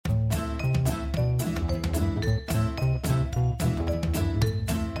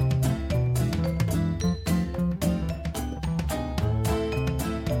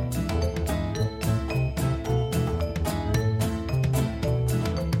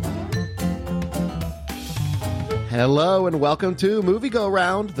Hello and welcome to Movie Go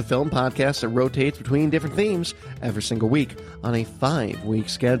Round, the film podcast that rotates between different themes every single week on a 5-week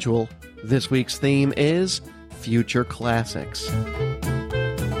schedule. This week's theme is Future Classics.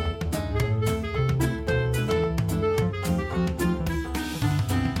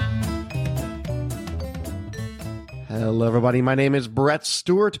 Hello, everybody. My name is Brett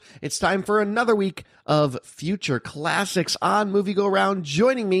Stewart. It's time for another week of Future Classics on Movie Go Round.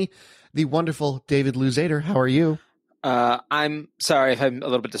 Joining me, the wonderful David Luzader. How are you? I'm sorry if I'm a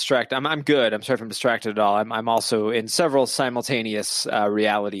little bit distracted. I'm good. I'm sorry if I'm distracted at all. I'm also in several simultaneous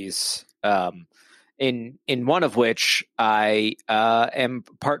realities. In one of which I am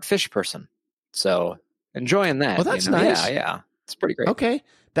part fish person. So enjoying that. Oh, that's nice. Yeah. It's pretty great. Okay.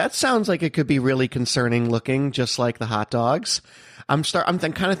 That sounds like it could be really concerning looking, just like the hot dogs. I'm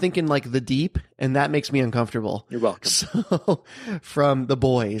kind of thinking like The Deep, and that makes me uncomfortable. You're welcome. So, from The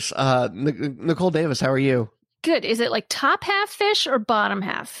Boys, Nicole Davis, how are you? Good. Is it like top half fish or bottom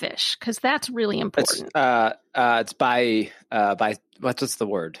half fish? Because that's really important. It's by what's the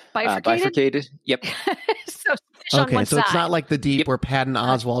word? Bifurcated? Bifurcated. Yep. So fish on one so side. it's not like The Deep where Patton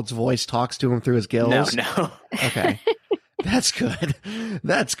Oswalt's voice talks to him through his gills? No. Okay. That's good.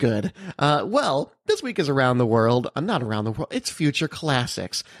 That's good. Well, this week is Around the World. Not Around the World. It's Future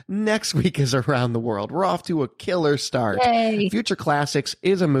Classics. Next week is Around the World. We're off to a killer start. Yay. Future Classics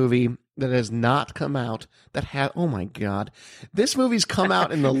is a movie that has not come out that had, oh my God. This movie's come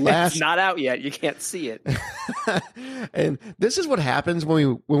out in the last. It's not out yet. You can't see it. And this is what happens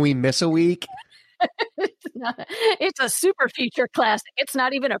when we miss a week. It's a super future classic. It's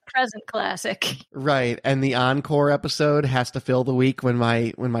not even a present classic. Right. And the encore episode has to fill the week when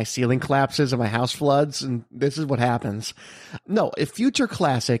my ceiling collapses and my house floods. And this is what happens. No, a future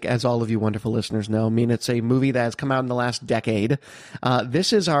classic, as all of you wonderful listeners know, it's a movie that has come out in the last decade.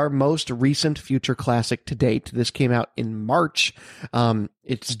 This is our most recent future classic to date. This came out in March.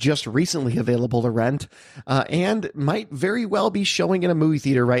 It's just recently available to rent, and might very well be showing in a movie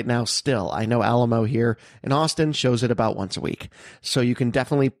theater right now still. I know Alamo here in Austin shows it about once a week. So you can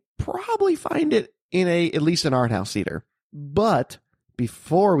definitely probably find it in at least an art house theater. But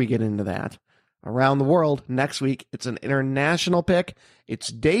before we get into that, Around the World next week, it's an international pick. It's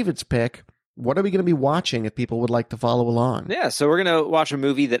David's pick. What are we going to be watching if people would like to follow along? Yeah, so we're going to watch a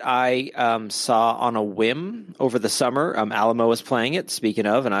movie that I saw on a whim over the summer. Alamo was playing it, speaking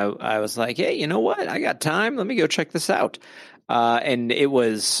of, and I was like, hey, you know what? I got time. Let me go check this out. And it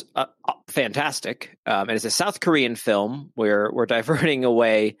was fantastic. And it's a South Korean film where we're diverting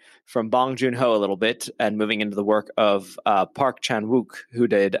away from Bong Joon-ho a little bit and moving into the work of Park Chan-wook, who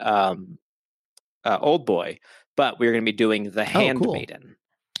did Old Boy. But we're going to be doing The Handmaiden.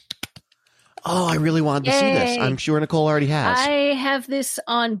 Oh, I really wanted to see this. I'm sure Nicole already has. I have this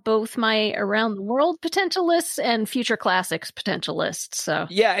on both my Around the World potential lists and Future Classics potential lists. So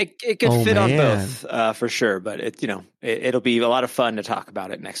yeah, it could fit on both for sure. But it'll be a lot of fun to talk about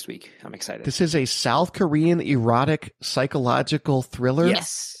it next week. I'm excited. This is a South Korean erotic psychological thriller.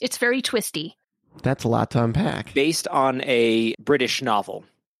 Yes, it's very twisty. That's a lot to unpack. Based on a British novel.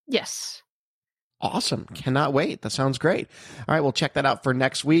 Yes. Awesome. Cannot wait. That sounds great. All right, we'll check that out for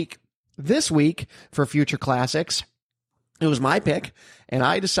next week. This week, for Future Classics, it was my pick, and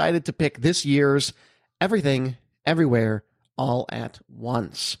I decided to pick this year's Everything, Everywhere, All at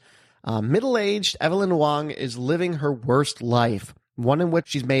Once. Middle-aged Evelyn Wong is living her worst life, one in which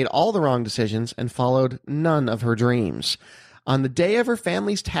she's made all the wrong decisions and followed none of her dreams. On the day of her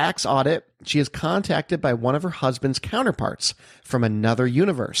family's tax audit, she is contacted by one of her husband's counterparts from another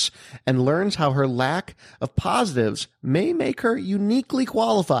universe and learns how her lack of positives may make her uniquely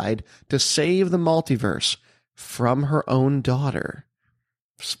qualified to save the multiverse from her own daughter.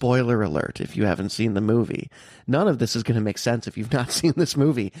 Spoiler alert if you haven't seen the movie. None of this is going to make sense if you've not seen this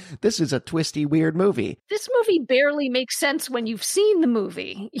movie. This is a twisty, weird movie. This movie barely makes sense when you've seen the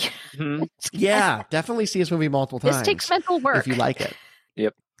movie. Mm-hmm. Yeah, definitely see this movie multiple times. This takes mental work. If you like it.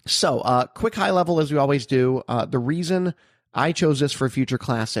 Yep. So, quick high level as we always do. The reason I chose this for Future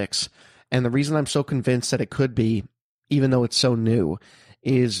Classics, and the reason I'm so convinced that it could be, even though it's so new,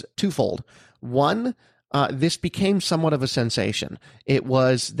 is twofold. One, this became somewhat of a sensation. It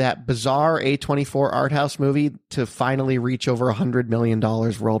was that bizarre A24 art house movie to finally reach over $100 million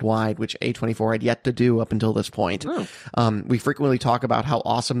worldwide, which A24 had yet to do up until this point. Oh. We frequently talk about how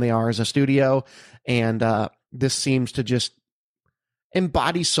awesome they are as a studio, and this seems to just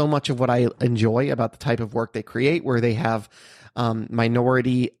embody so much of what I enjoy about the type of work they create, where they have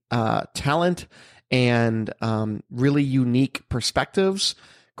minority talent and really unique perspectives,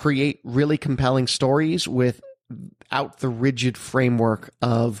 create really compelling stories without the rigid framework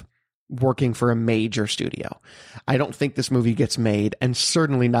of working for a major studio. I don't think this movie gets made, and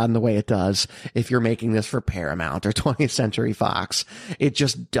certainly not in the way it does if you're making this for Paramount or 20th Century Fox. It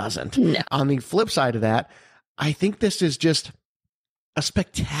just doesn't. No. On the flip side of that, I think this is just a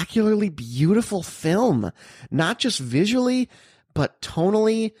spectacularly beautiful film, not just visually, but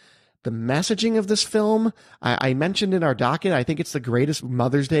tonally. The messaging of this film, I mentioned in our docket, I think it's the greatest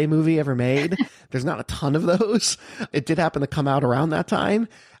Mother's Day movie ever made. There's not a ton of those. It did happen to come out around that time.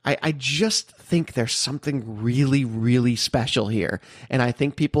 I just think there's something really, really special here. And I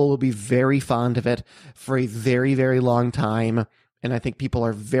think people will be very fond of it for a very, very long time. And I think people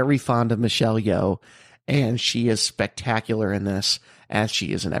are very fond of Michelle Yeoh. And she is spectacular in this, as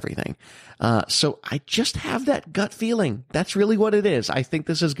she is in everything. So I just have that gut feeling. That's really what it is. I think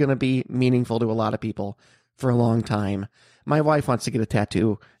this is going to be meaningful to a lot of people for a long time. My wife wants to get a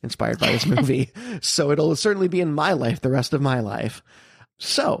tattoo inspired by this movie, so it'll certainly be in my life the rest of my life.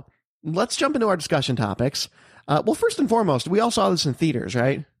 So let's jump into our discussion topics. Well, first and foremost, we all saw this in theaters,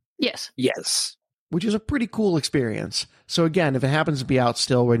 right? Yes. Yes. Which is a pretty cool experience. So again, if it happens to be out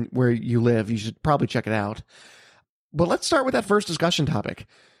still where you live, you should probably check it out. But let's start with that first discussion topic.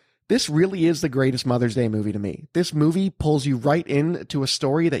 This really is the greatest Mother's Day movie to me. This movie pulls you right into a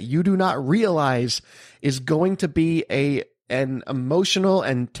story that you do not realize is going to be an emotional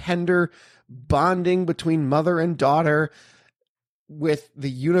and tender bonding between mother and daughter with the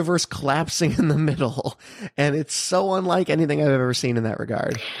universe collapsing in the middle. And it's so unlike anything I've ever seen in that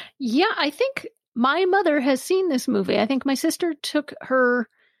regard. Yeah, I think my mother has seen this movie. I think my sister took her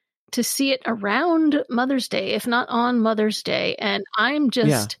to see it around Mother's Day, if not on Mother's Day. And I'm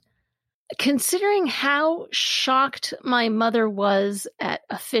just... Considering how shocked my mother was at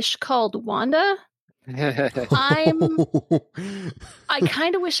A Fish Called Wanda, I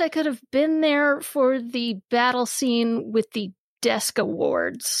kind of wish I could have been there for the battle scene with the desk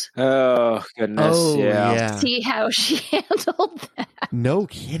awards. Oh, goodness. Oh, yeah. See how she handled that. No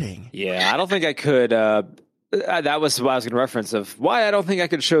kidding. Yeah, I don't think I could. That was what I was going to reference of why I don't think I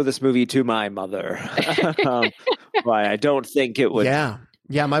could show this movie to my mother. Why I don't think it would.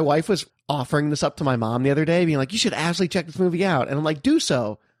 Yeah, my wife was offering this up to my mom the other day, being like, you should absolutely check this movie out. And I'm like, do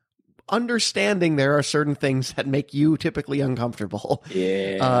so. Understanding there are certain things that make you typically uncomfortable.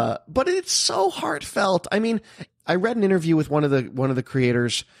 Yeah. But it's so heartfelt. I mean, I read an interview with one of the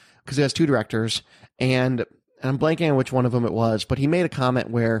creators, because it has two directors, and I'm blanking on which one of them it was, but he made a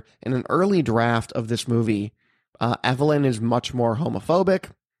comment where in an early draft of this movie, Evelyn is much more homophobic.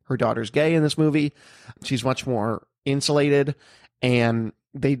 Her daughter's gay in this movie. She's much more insulated. And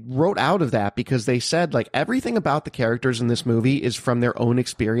they wrote out of that because they said, like, everything about the characters in this movie is from their own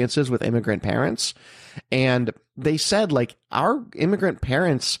experiences with immigrant parents. And they said, like, our immigrant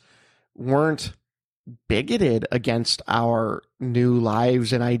parents weren't bigoted against our new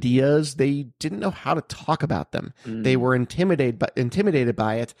lives and ideas. They didn't know how to talk about them. They were intimidated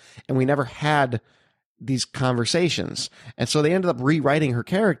by it, and we never had these conversations. And so they ended up rewriting her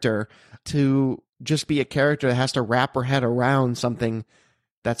character to just be a character that has to wrap her head around something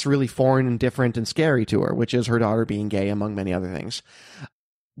that's really foreign and different and scary to her, which is her daughter being gay, among many other things.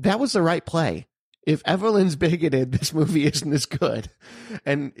 That was the right play. If Evelyn's bigoted, this movie isn't as good.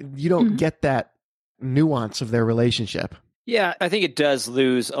 And you don't get that nuance of their relationship. Yeah, I think it does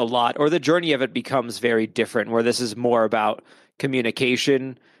lose a lot, or the journey of it becomes very different, where this is more about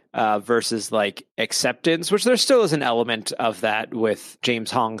communication versus like acceptance, which there still is an element of that with James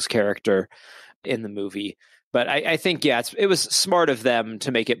Hong's character in the movie. But I think, yeah, it was smart of them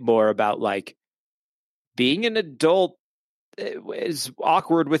to make it more about like being an adult is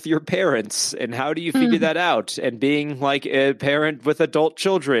awkward with your parents, and how do you figure that out? And being like a parent with adult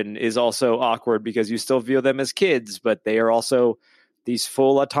children is also awkward because you still view them as kids, but they are also these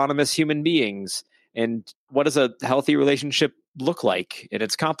full autonomous human beings. And what does a healthy relationship look like? And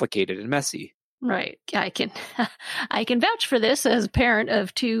it's complicated and messy. Right. I can vouch for this as a parent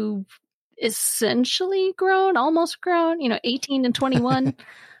of two essentially grown, almost grown, 18 and 21.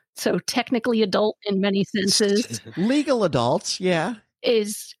 So technically adult in many senses. Legal adults, yeah.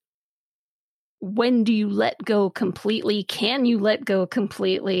 Is when do you let go completely? Can you let go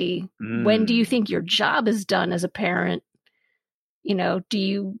completely? When do you think your job is done as a parent? Do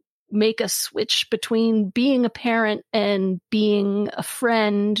you make a switch between being a parent and being a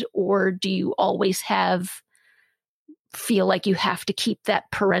friend, or do you always feel like you have to keep that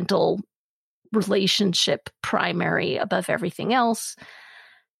parental relationship primary above everything else?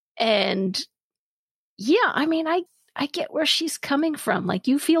 And yeah, I mean, I get where she's coming from. Like,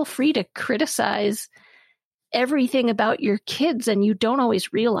 you feel free to criticize everything about your kids, and you don't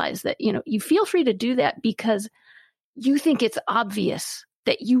always realize that, you feel free to do that because you think it's obvious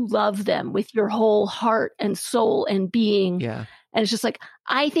that you love them with your whole heart and soul and being. Yeah. And it's just like,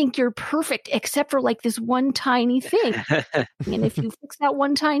 I think you're perfect, except for like this one tiny thing. And if you fix that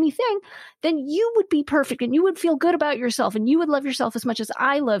one tiny thing, then you would be perfect and you would feel good about yourself and you would love yourself as much as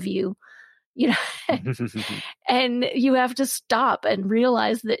I love you. You know, and you have to stop and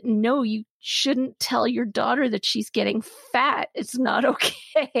realize that no, you shouldn't tell your daughter that she's getting fat. It's not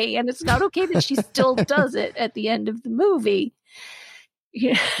okay. And it's not okay that she still does it at the end of the movie.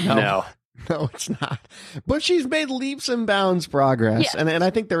 Yeah. No. No, it's not. But she's made leaps and bounds progress. Yeah. And I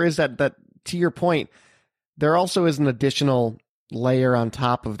think there is that to your point, there also is an additional layer on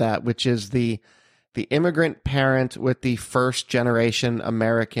top of that, which is the immigrant parent with the first generation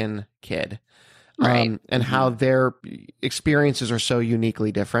American kid. Right. And how their experiences are so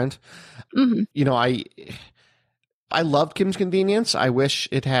uniquely different. Mm-hmm. You know, I loved Kim's Convenience. I wish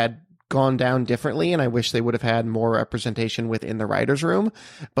it had gone down differently, and I wish they would have had more representation within the writer's room.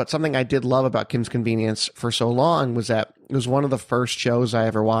 But something I did love about Kim's Convenience for so long was that it was one of the first shows I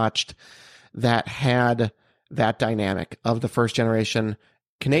ever watched that had that dynamic of the first generation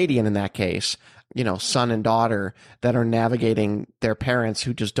Canadian, in that case, you know, son and daughter that are navigating their parents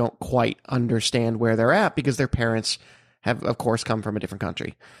who just don't quite understand where they're at because their parents have, of course, come from a different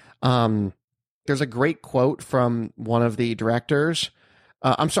country. There's a great quote from one of the directors.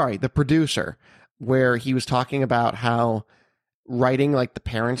 The producer, where he was talking about how writing like the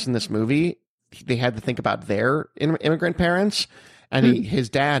parents in this movie, they had to think about their immigrant parents. And his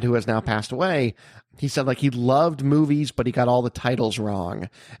dad, who has now passed away, he said like he loved movies, but he got all the titles wrong.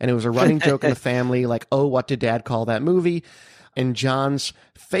 And it was a running joke in the family, like, oh, what did dad call that movie? And John's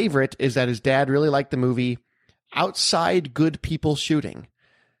favorite is that his dad really liked the movie Outside Good People Shooting.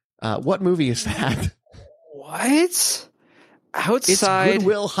 What movie is that? What? Outside? It's Good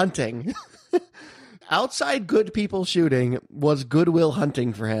Will Hunting. Outside Good People Shooting was Good Will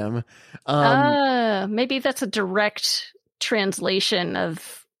Hunting for him. Maybe that's a direct translation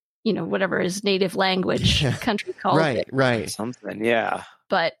of, you know, whatever his native language country called it. Right. Something, yeah.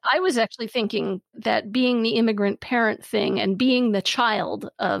 But I was actually thinking that being the immigrant parent thing and being the child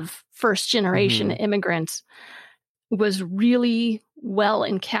of first generation immigrants was really well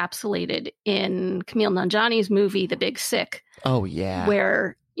encapsulated in Kumail Nanjiani's movie, The Big Sick. Oh, yeah.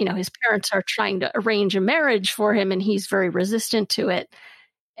 Where, you know, his parents are trying to arrange a marriage for him and he's very resistant to it.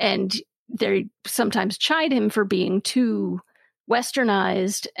 And they sometimes chide him for being too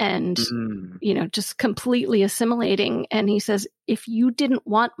westernized and, you know, just completely assimilating. And he says, if you didn't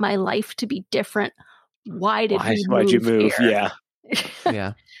want my life to be different, why'd you move here? Yeah.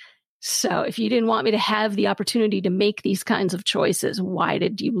 Yeah. So if you didn't want me to have the opportunity to make these kinds of choices, why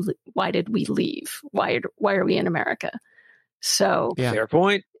did we leave? Why are we in America? So yeah. Fair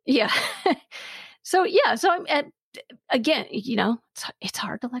point. Yeah. So I'm again, you know, it's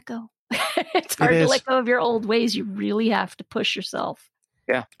hard to let go. It's hard to let go of your old ways. You really have to push yourself.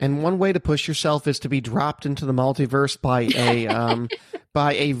 Yeah. And one way to push yourself is to be dropped into the multiverse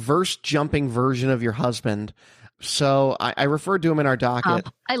by a verse jumping version of your husband. So I referred to him in our docket.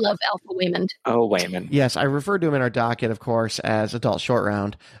 I love Alpha Waymond. Oh, Waymond. Yes, I referred to him in our docket, of course, as Adult Short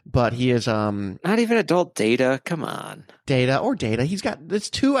Round, but he is not even Adult Data. Come on, Data. He's got it's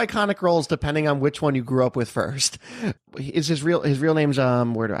two iconic roles depending on which one you grew up with first. Is his real name's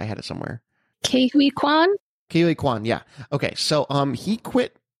where do I had it somewhere? Ke Huy Quan. Ke Huy Quan. Yeah. Okay. So he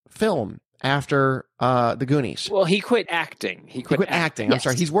quit film after The Goonies. Well, he quit acting. He quit acting. Yes. I'm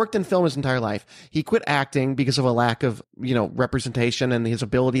sorry. He's worked in film his entire life. He quit acting because of a lack of, you know, representation and his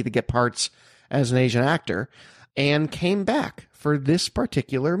ability to get parts as an Asian actor, and came back for this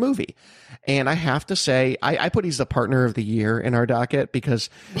particular movie. And I have to say, I put he's the partner of the year in our docket because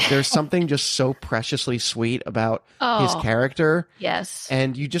there's something just so preciously sweet about his character. Yes.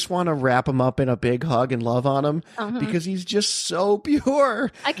 And you just want to wrap him up in a big hug and love on him because he's just so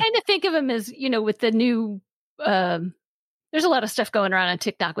pure. I kind of think of him as, you know, with the new, there's a lot of stuff going around on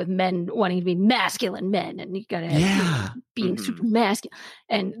TikTok with men wanting to be masculine men, and you got to have being super masculine.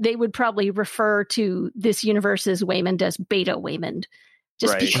 And they would probably refer to this universe's Waymond as Beta Waymond.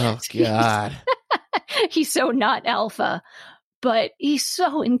 Just because God. he's so not alpha, but he's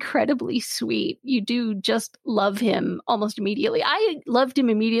so incredibly sweet. You do just love him almost immediately. I loved him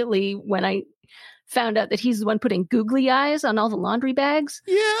immediately when I found out that he's the one putting googly eyes on all the laundry bags.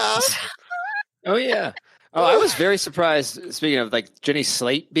 Yeah. Oh, yeah. Oh, I was very surprised, speaking of like Jenny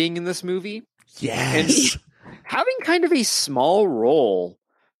Slate being in this movie. Yes. And having kind of a small role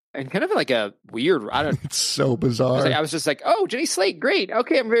and kind of like a weird. I don't. It's so bizarre. I was just like, oh, Jenny Slate, great.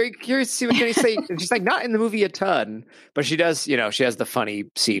 Okay, I'm very curious to see what Jenny Slate. And she's like not in the movie a ton, but she does. You know, she has the funny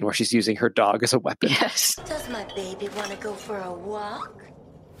scene where she's using her dog as a weapon. Yes. Does my baby want to go for a walk?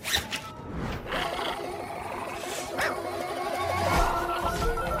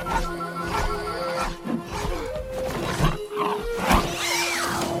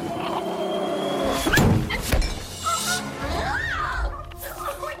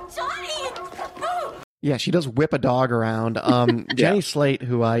 Yeah, she does whip a dog around. Jenny Slate,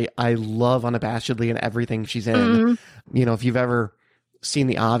 who I love unabashedly in everything she's in. You know, if you've ever seen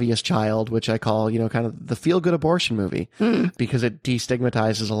The Obvious Child, which I call, you know, kind of the feel-good abortion movie, because it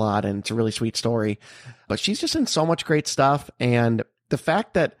destigmatizes a lot and it's a really sweet story. But she's just in so much great stuff. And the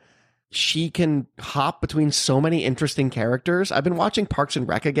fact that she can hop between so many interesting characters. I've been watching Parks and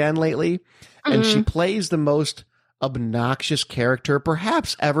Rec again lately, and she plays the most obnoxious character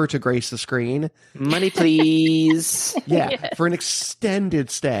perhaps ever to grace the screen. Money, please. Yeah, for an extended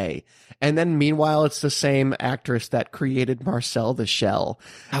stay. And then meanwhile, it's the same actress that created Marcel the Shell.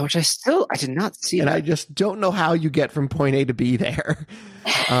 Which I did not see. And that. I just don't know how you get from point A to B there.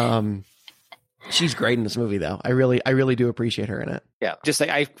 She's great in this movie, though. I really do appreciate her in it. Yeah, just like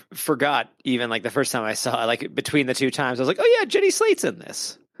I forgot even like the first time I saw it, like between the two times, I was like, oh yeah, Jenny Slate's in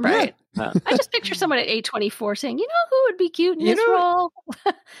this. Right. I just picture someone at A24 saying, you know who would be cute in this role?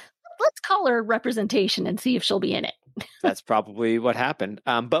 Let's call her representation and see if she'll be in it. That's probably what happened.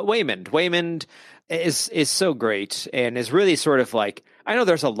 But Waymond is so great and is really sort of like, I know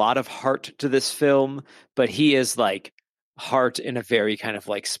there's a lot of heart to this film, but he is like heart in a very kind of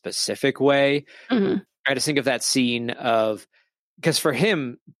like specific way. I just think of that scene of, because for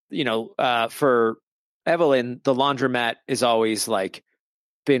him, you know, for Evelyn, the laundromat is always like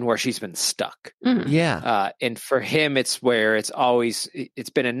been where she's been stuck. Yeah. And for him, it's where it's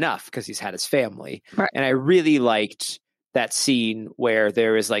been enough because he's had his family. Right. And I really liked that scene where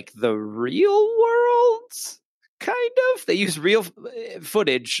there is like the real world kind of, they use real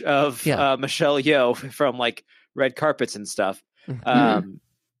footage of Michelle Yeoh from like red carpets and stuff.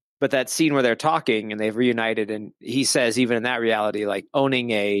 But that scene where they're talking and they've reunited, and he says, even in that reality, like owning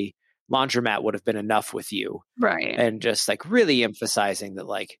a laundromat would have been enough with you. Right. And just like really emphasizing that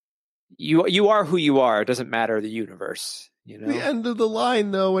like you are who you are. It doesn't matter the universe, you know? The end of the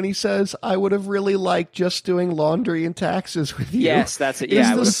line, though, when he says, I would have really liked just doing laundry and taxes with you. Yes, that's it.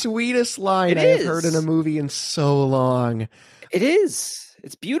 Yeah, it's the sweetest line I've heard in a movie in so long. It is.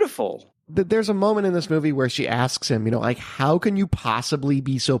 It's beautiful. There's a moment in this movie where she asks him, you know, like, how can you possibly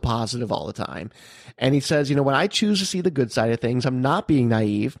be so positive all the time? And he says, you know, when I choose to see the good side of things, I'm not being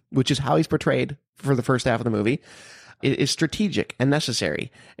naive, which is how he's portrayed for the first half of the movie. It is strategic and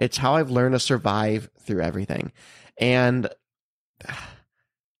necessary. It's how I've learned to survive through everything. And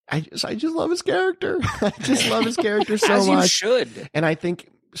I just love his character. I just love his character so As much. You should. And I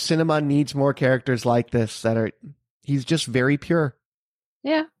think cinema needs more characters like this he's just very pure.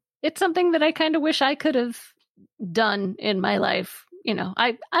 Yeah. It's something that I kind of wish I could have done in my life. You know,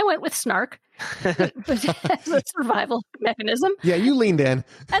 I went with snark but as a survival mechanism. Yeah, you leaned in.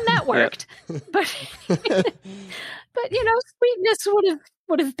 And that worked. But you know, sweetness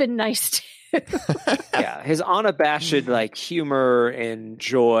would have been nice too. Yeah, his unabashed like humor and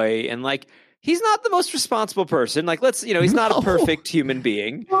joy, and like he's not the most responsible person. Like, he's not a perfect human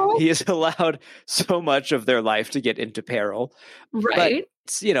being. No. He has allowed so much of their life to get into peril. Right. But,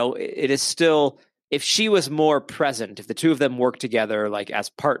 it is still, if she was more present, if the two of them worked together, like as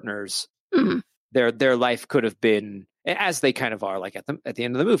partners, their life could have been, as they kind of are, like at the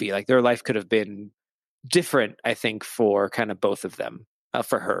end of the movie, like their life could have been different, I think, for kind of both of them,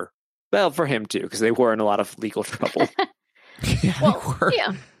 for her. Well, for him too, because they were in a lot of legal trouble.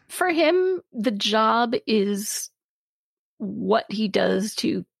 Yeah. For him, the job is what he does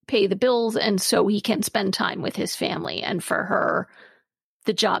to pay the bills, and so he can spend time with his family. And for her,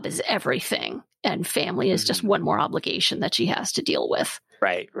 the job is everything, and family is just one more obligation that she has to deal with.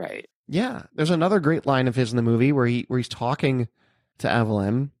 Right. Yeah. There's another great line of his in the movie where he's talking to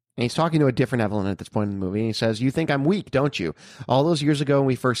Evelyn. And he's talking to a different Evelyn at this point in the movie. And he says, you think I'm weak, don't you? All those years ago when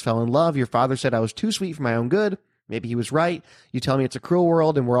we first fell in love, your father said I was too sweet for my own good. Maybe he was right. You tell me it's a cruel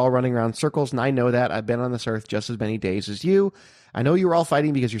world and we're all running around circles. And I know that. I've been on this earth just as many days as you. I know you're all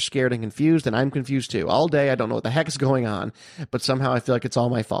fighting because you're scared and confused, and I'm confused too. All day, I don't know what the heck is going on, but somehow I feel like it's all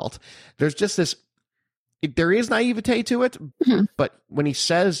my fault. There's just this, there is naivete to it, but when he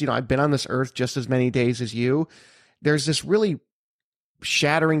says, I've been on this earth just as many days as you, there's this really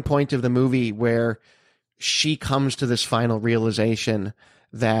shattering point of the movie where she comes to this final realization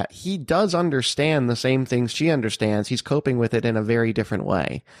that he does understand the same things she understands. He's coping with it in a very different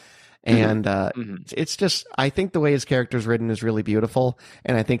way. And it's just, I think the way his character is written is really beautiful,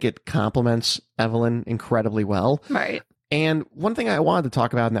 and I think it complements Evelyn incredibly well. Right. And one thing I wanted to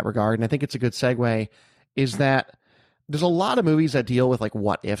talk about in that regard, and I think it's a good segue, is that there's a lot of movies that deal with like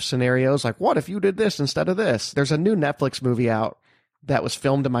what if scenarios, like what if you did this instead of this? There's a new Netflix movie out that was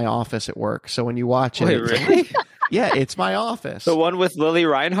filmed in my office at work. So when you watch it, Wait, really? yeah, it's My Office. The one with Lily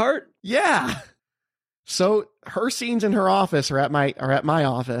Reinhart? Yeah. So her scenes in her office are at my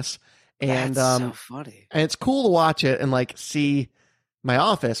office, and That's so funny. and it's cool to watch it and like see My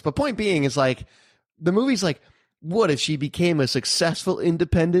Office. But point being is like the movie's like, what if she became a successful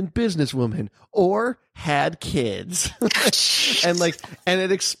independent businesswoman or had kids? and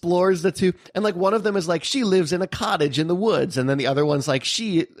it explores the two. And like one of them is like she lives in a cottage in the woods, and then the other one's like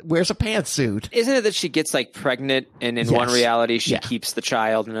she wears a pantsuit. Isn't it that she gets like pregnant, and in one reality she keeps the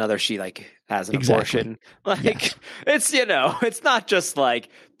child, and another she like has an abortion? Like it's it's not just like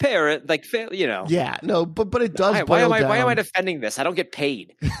parent like Yeah, no, but it does. Why am I defending this? I don't get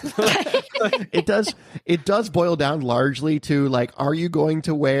paid. It does boil down largely to like, are you going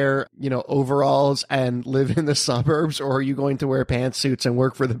to wear overalls and live in the suburbs, or are you going to wear pantsuits and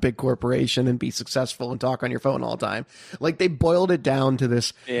work for the big corporation and be successful and talk on your phone all the time? Like they boiled it down to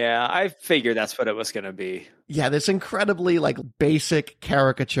this. Yeah, I figured that's what it was going to be. Yeah, this incredibly like basic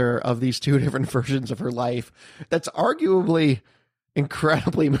caricature of these two different versions of her life that's arguably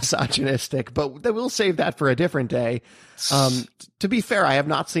incredibly misogynistic, but we'll save that for a different day. To be fair, I have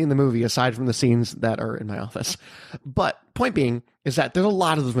not seen the movie aside from the scenes that are in My Office. But point being is that there's a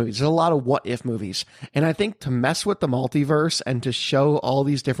lot of those movies. There's a lot of what if movies. And I think to mess with the multiverse and to show all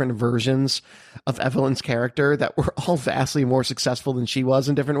these different versions of Evelyn's character that were all vastly more successful than she was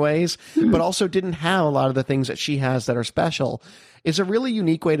in different ways, but also didn't have a lot of the things that she has that are special, is a really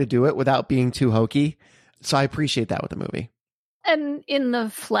unique way to do it without being too hokey. So I appreciate that with the movie. And in the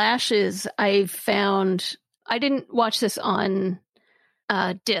flashes, I didn't watch this on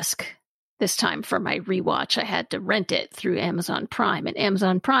disc this time for my rewatch. I had to rent it through Amazon Prime, and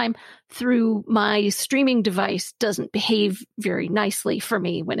Amazon Prime through my streaming device doesn't behave very nicely for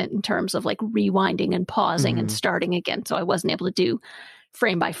me in terms of like rewinding and pausing and starting again. So I wasn't able to do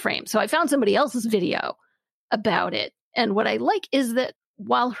frame by frame. So I found somebody else's video about it. And what I like is that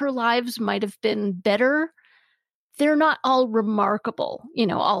while her lives might have been better, they're not all remarkable.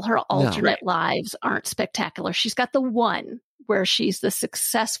 All her alternate lives aren't spectacular. She's got the one where she's the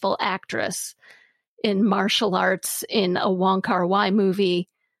successful actress in martial arts in a Wong Kar-wai movie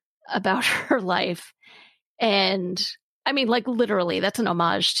about her life. And I mean, like literally, that's an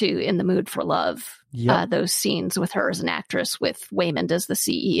homage to In the Mood for Love. Yep. Those scenes with her as an actress with Waymond as the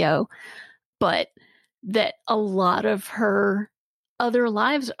CEO. But that a lot of her other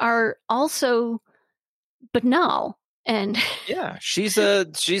lives are also banal. And yeah, she's a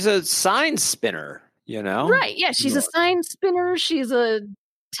sign spinner, right? Yeah, she's a sign spinner. She's a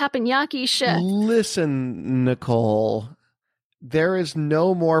teppanyaki chef. Listen, Nicole, there is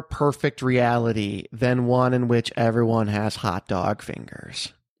no more perfect reality than one in which everyone has hot dog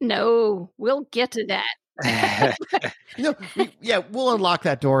fingers. No, we'll get to that. We'll unlock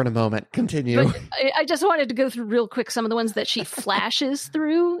that door in a moment. Continue. But I just wanted to go through real quick some of the ones that she flashes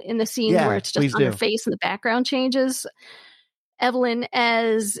through in the scene where it's just on her face and the background changes. Evelyn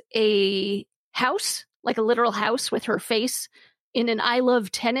as a house, like a literal house with her face in an I Love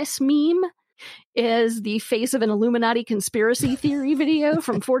Tennis meme, is the face of an Illuminati conspiracy theory video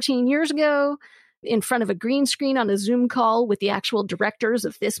from 14 years ago in front of a green screen on a Zoom call with the actual directors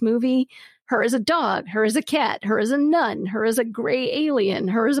of this movie. Her as a dog, her as a cat, her as a nun, her as a gray alien,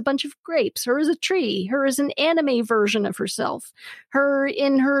 her as a bunch of grapes, her as a tree, her as an anime version of herself, her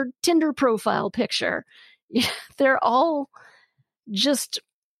in her Tinder profile picture. They're all just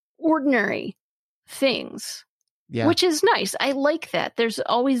ordinary things, which is nice. I like that. There's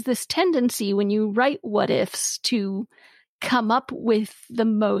always this tendency when you write what ifs to come up with the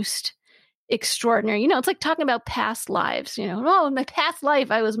most extraordinary. It's like talking about past lives. In my past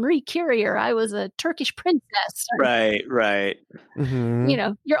life, I was Marie Curie, or I was a Turkish princess. Right. Mm-hmm.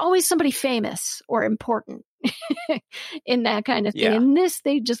 You're always somebody famous or important in that kind of thing. Yeah. In this,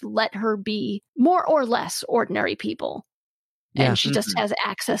 they just let her be more or less ordinary people. And she just has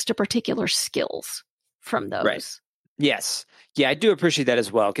access to particular skills from those. Right. Yes. Yeah, I do appreciate that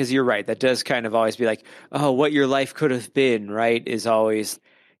as well, because you're right. That does kind of always be like, oh, what your life could have been, right, is always,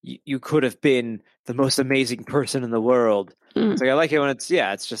 you could have been the most amazing person in the world. It's like, I like it when it's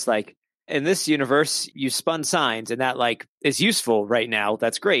just like, in this universe, you spun signs, and that like is useful right now.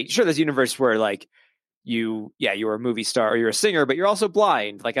 That's great. Sure, there's a universe where like you were a movie star or you're a singer, but you're also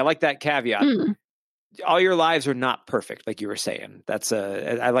blind. Like, I like that caveat. All your lives are not perfect, like you were saying.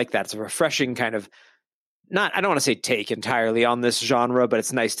 I like that. It's a refreshing kind of, I don't want to say take entirely on this genre, but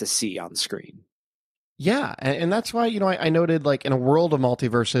it's nice to see on screen. Yeah, and that's why, I noted, like, in a world of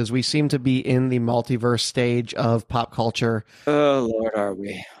multiverses, we seem to be in the multiverse stage of pop culture. Oh, Lord, are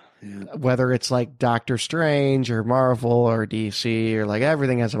we? Yeah. Whether it's like Doctor Strange or Marvel or DC or like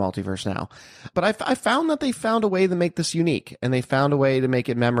everything has a multiverse now. But I found that they found a way to make this unique, and they found a way to make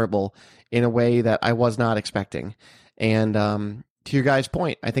it memorable in a way that I was not expecting. And to your guys'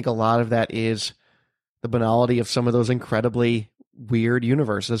 point, I think a lot of that is the banality of some of those incredibly weird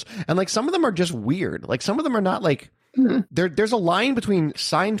universes. And like some of them are just weird. Like some of them are not like there's a line between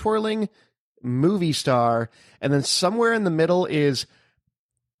sign twirling, movie star, and then somewhere in the middle is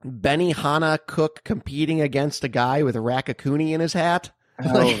Benihana cook competing against a guy with a Raccacoonie in his hat.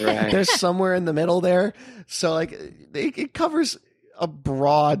 Like, right. There's somewhere in the middle there. So like it covers a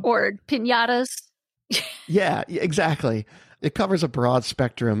broad, or piñatas. Yeah, exactly. It covers a broad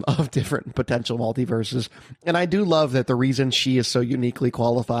spectrum of different potential multiverses. And I do love that the reason she is so uniquely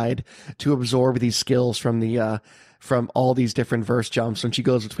qualified to absorb these skills from from all these different verse jumps when she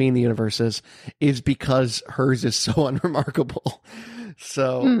goes between the universes is because hers is so unremarkable.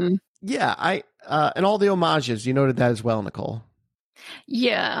 So yeah, and all the homages, you noted that as well, Nicole.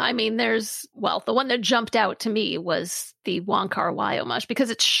 Yeah, I mean, the one that jumped out to me was the Wong Kar-wai homage,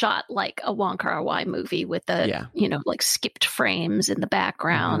 because it's shot like a Wong Kar-wai movie with the, like skipped frames in the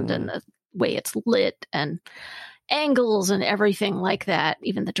background and the way it's lit and angles and everything like that,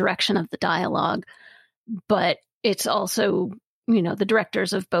 even the direction of the dialogue. But it's also, the directors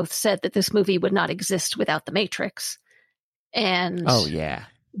have both said that this movie would not exist without The Matrix. And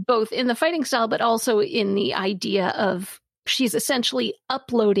both in the fighting style, but also in the idea of she's essentially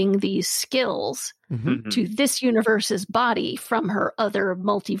uploading these skills to this universe's body from her other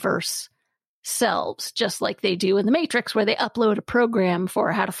multiverse selves, just like they do in The Matrix, where they upload a program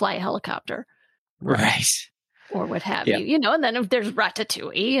for how to fly a helicopter. Right. Or what have you, and then there's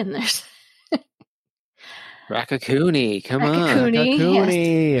Ratatouille and there's Raccacoonie, come on.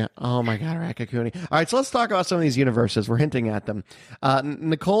 Raccacoonie. Yes. Oh my God, Raccacoonie. All right, so let's talk about some of these universes. We're hinting at them.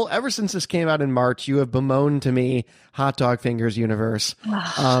 Nicole, ever since this came out in March, you have bemoaned to me Hot Dog Fingers universe.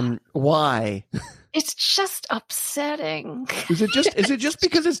 Why? It's just upsetting. Is it just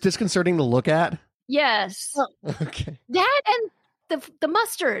because it's disconcerting to look at? Yes. Okay. That and the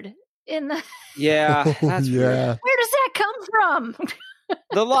mustard in the Yeah, that's weird. Where does that come from?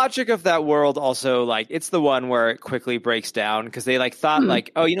 The logic of that world also, like, it's the one where it quickly breaks down because they thought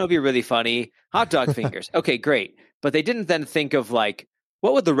it'd be really funny. Hot dog fingers. Okay, great. But they didn't then think of what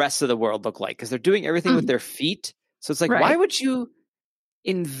would the rest of the world look like? Because they're doing everything with their feet. So it's why would you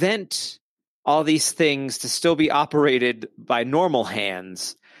invent all these things to still be operated by normal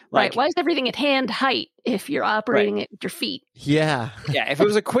hands? Right. Why is everything at hand height if you're operating it with your feet? Yeah. Yeah. If it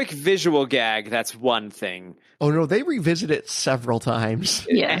was a quick visual gag, that's one thing. Oh, no, they revisit it several times.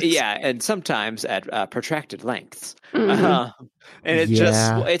 Yes. Yeah. And sometimes at protracted lengths. And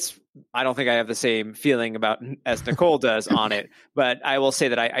it I don't think I have the same feeling as Nicole does on it, but I will say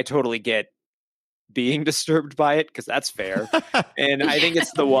that I totally get being disturbed by it because that's fair. And I think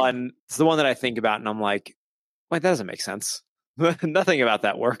it's the one that I think about and I'm like, wait, that doesn't make sense. Nothing about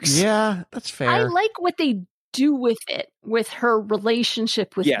that works. Yeah, that's fair. I like what they do with it, with her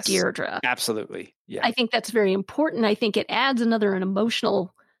relationship with Deirdre. Absolutely. Yeah. I think that's very important. I think it adds an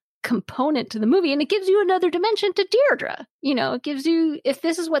emotional component to the movie, and it gives you another dimension to Deirdre. It gives you, if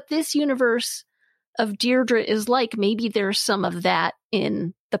this is what this universe of Deirdre is like, maybe there's some of that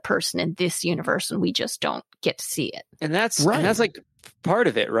in the person in this universe, and we just don't get to see it. And that's part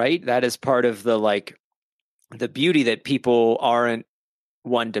of it, right? That is part of the beauty that people aren't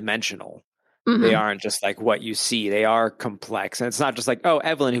one-dimensional. They aren't just what you see. They are complex. And it's not just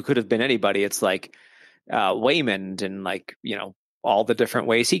Evelyn, who could have been anybody. It's Waymond and all the different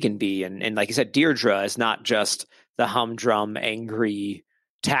ways he can be. And like you said, Deirdre is not just the humdrum, angry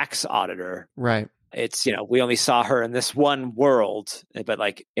tax auditor. Right. It's, we only saw her in this one world,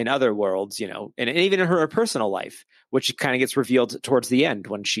 but in other worlds, and even in her personal life, which kind of gets revealed towards the end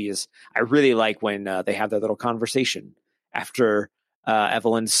when I really like when they have their little conversation after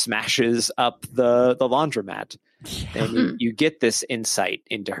Evelyn smashes up the laundromat. Yeah. And you get this insight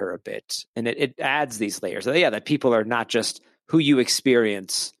into her a bit, and it adds these layers. That people are not just who you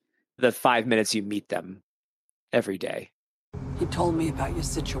experience the 5 minutes you meet them every day. He told me about your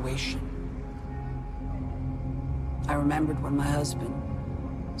situation. I remembered when my husband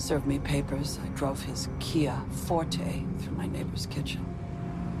served me papers. I drove his Kia Forte through my neighbor's kitchen.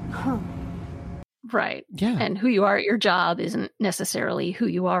 Right. Yeah. And who you are at your job isn't necessarily who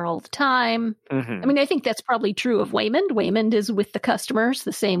you are all the time. Mhm. I mean, I think that's probably true of Waymond. Waymond is with the customers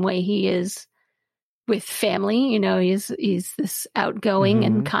the same way he is with family. You know, he's this outgoing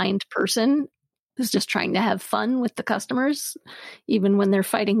and kind person who's just trying to have fun with the customers, even when they're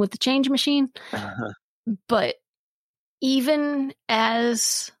fighting with the change machine. Uh-huh. But even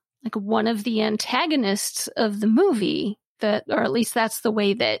as like one of the antagonists of the movie, that, or at least that's the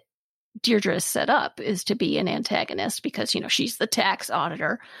way that Deirdre is set up, is to be an antagonist because, you know, she's the tax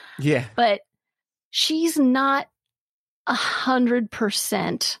auditor, Yeah. but she's not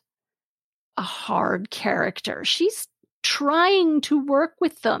 100% a hard character. She's trying to work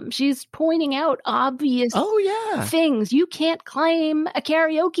with them. She's pointing out obvious Oh, yeah. things. You can't claim a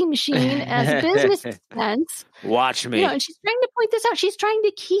karaoke machine as a business expense. Watch me. You know, and she's trying to point this out. She's trying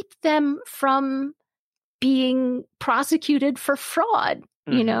to keep them from being prosecuted for fraud.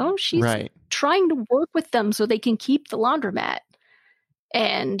 You know, she's Right. trying to work with them so they can keep the laundromat.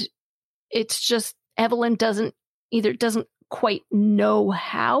 And it's just Evelyn doesn't quite know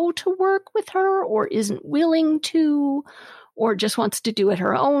how to work with her, or isn't willing to, or just wants to do it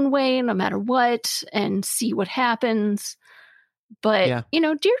her own way no matter what and see what happens. But, Yeah. you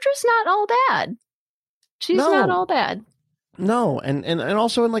know, Deirdre's not all bad. She's No. not all bad. No, and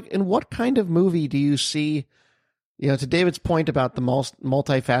also in what kind of movie do you see, you know, to David's point about the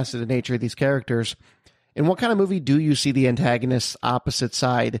multifaceted nature of these characters, in what kind of movie do you see the antagonist's opposite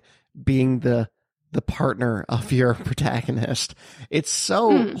side being the partner of your protagonist? It's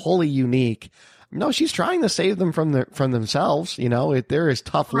so wholly unique. No, she's trying to save them from themselves. You know, there is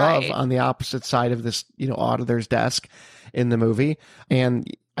tough love Right. on the opposite side of this, you know, auditor's desk in the movie. And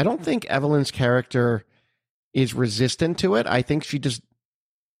I don't think Evelyn's character is resistant to it. I think she just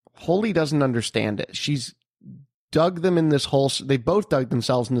wholly doesn't understand it. She's dug them in this hole. They both dug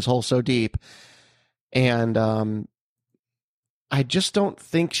themselves in this hole so deep. And I just don't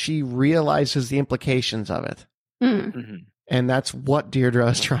think she realizes the implications of it. Mm. Mhm. And that's what Deirdre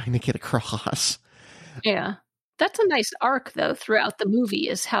is trying to get across. Yeah. That's a nice arc, though, throughout the movie,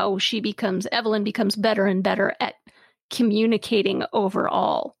 is how Evelyn becomes better and better at communicating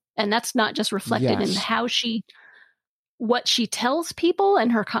overall. And that's not just reflected in Yes. what she tells people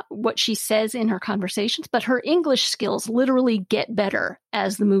and what she says in her conversations, but her English skills literally get better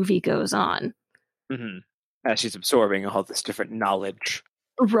as the movie goes on. Mhm. As she's absorbing all this different knowledge.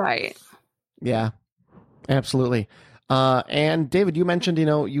 Right. Yeah, absolutely. And David, you mentioned, you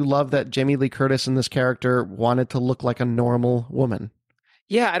know, you love that Jamie Lee Curtis in this character wanted to look like a normal woman.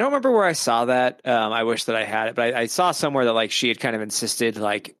 Yeah, I don't remember where I saw that. I wish that I had it, but I saw somewhere that like she had kind of insisted,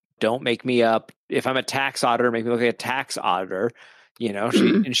 like, don't make me up. If I'm a tax auditor, make me look like a tax auditor. You know,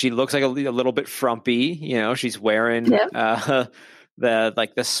 she looks like a little bit frumpy. You know, she's wearing the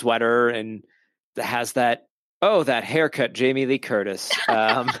sweater and has that haircut, Jamie Lee Curtis.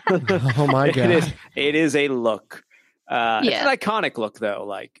 Oh my God. It is a look. It's an iconic look though.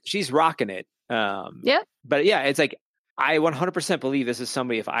 Like she's rocking it. But yeah, it's like I 100% believe this is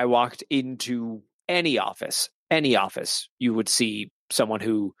somebody. If I walked into any office, you would see someone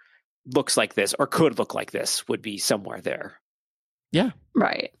who looks like this or could look like this would be somewhere there. Yeah,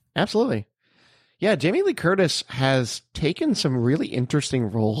 Right. absolutely. Yeah, Jamie Lee Curtis has taken some really interesting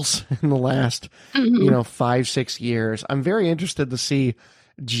roles in the last, 5-6 years. I'm very interested to see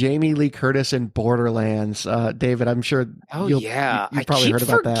Jamie Lee Curtis in Borderlands. David, I'm sure you've probably heard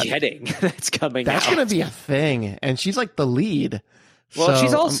about that. Forgetting that's coming That's out. going to be a thing. And she's like the lead. Well, So,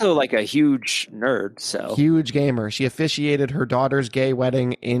 she's also like a huge nerd, so huge gamer. She officiated her daughter's gay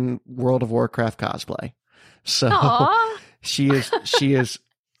wedding in World of Warcraft cosplay. So Aw. she is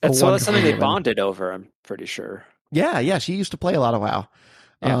that's something they woman. bonded over, I'm pretty sure. Yeah, she used to play a lot of WoW.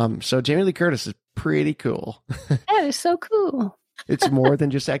 Yeah. So Jamie Lee Curtis is pretty cool. That is so cool. It's more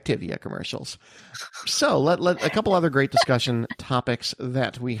than just Activia commercials. So let a couple other great discussion topics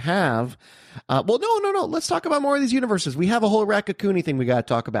that we have. No. Let's talk about more of these universes. We have a whole Raccacoonie thing we got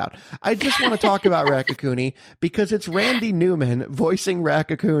to talk about. I just want to talk about Raccacoonie because it's Randy Newman voicing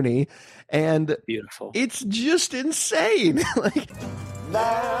Raccacoonie, and Beautiful. it's just insane. Like,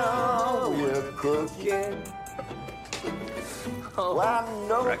 Now we're cooking. While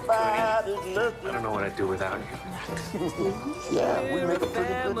nobody's looking. I don't know what I'd do without you. Yeah, we make a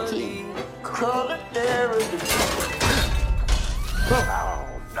pretty good team. Culinary.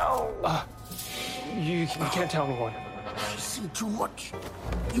 Oh, no. You can't tell anyone. You see too much.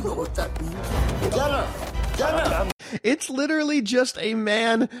 You know what that means. Get her. it's literally just a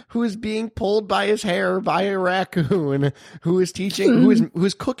man who is being pulled by his hair by a raccoon who is teaching,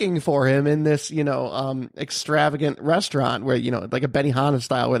 who's cooking for him in this, extravagant restaurant where, like a Benihana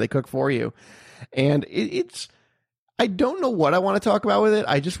style where they cook for you. And it's, I don't know what I want to talk about with it.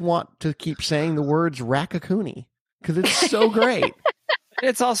 I just want to keep saying the words Raccacoonie because it's so great.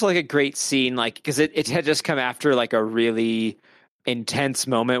 It's also like a great scene, like, because it had just come after like a really intense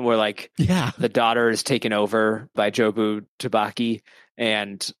moment where like the daughter is taken over by Jobu Tubaki,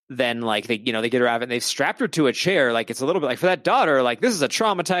 and then like they get her out and they've strapped her to a chair. Like it's a little bit like for that daughter, like this is a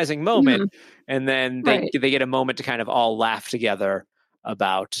traumatizing moment. And then they get a moment to kind of all laugh together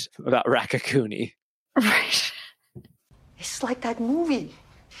about Raccacoonie. Right. It's like that movie.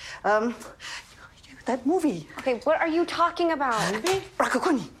 That movie. Okay, what are you talking about?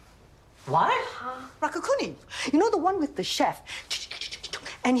 Raccacoonie. What? Raccacoonie. You know the one with the chef?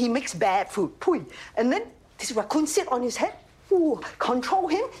 And he makes bad food. Pui. And then this raccoon sit on his head. Ooh, control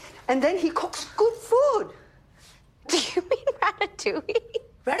him. And then he cooks good food. Do you mean Ratatouille?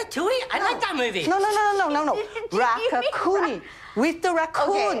 Ratatouille? I like that movie. No. Raccacoonie. With the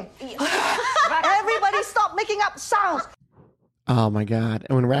raccoon. Okay. Everybody stop making up sounds. Oh my God.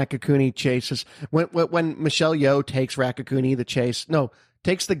 And when Raccacoonie chases, when Michelle Yeoh takes Raccacoonie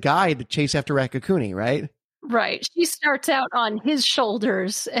takes the guy to chase after Raccacoonie, right? Right. She starts out on his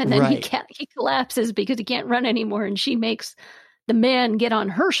shoulders and then he collapses because he can't run anymore. And she makes the man get on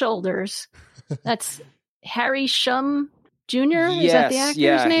her shoulders. That's Harry Shum Jr. Is that the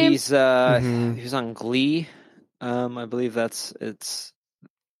actor's name? He's on Glee. I believe it's.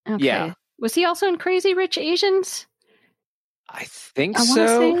 Okay. Yeah. Was he also in Crazy Rich Asians? I think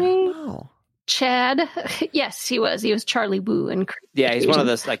so. Oh. Chad. Yes, he was. He was Charlie Wu and he's one of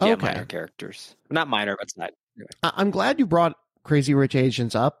those minor characters. Not minor, but it's not. Anyway. I'm glad you brought Crazy Rich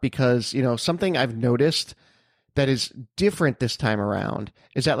Asians up because, something I've noticed that is different this time around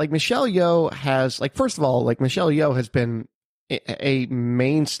is that like Michelle Yeoh has first of all, Michelle Yeoh has been a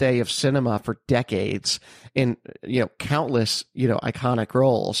mainstay of cinema for decades in, countless, iconic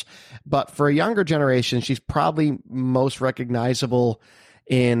roles. But for a younger generation, she's probably most recognizable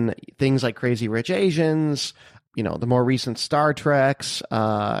in things like Crazy Rich Asians, the more recent Star Treks.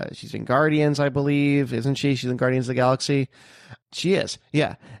 She's in Guardians, I believe, isn't she? She's in Guardians of the Galaxy. She is.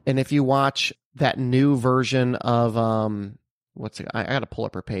 Yeah. And if you watch that new version of, I got to pull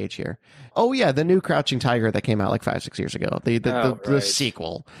up her page here. Oh yeah. The new Crouching Tiger that came out like 5-6 years ago, the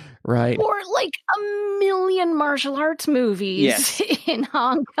sequel, right? Or like a million martial arts movies in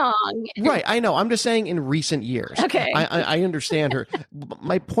Hong Kong. Right. I know. I'm just saying in recent years. Okay. I understand her.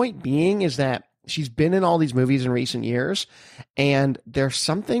 My point being is that she's been in all these movies in recent years, and there's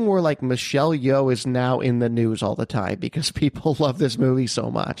something where like Michelle Yeoh is now in the news all the time because people love this movie so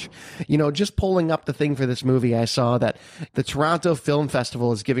much. Just pulling up the thing for this movie, I saw that the Toronto Film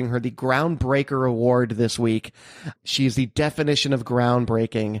Festival is giving her the Groundbreaker Award this week. She's the definition of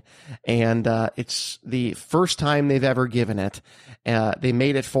groundbreaking, and it's the first time they've ever given it. They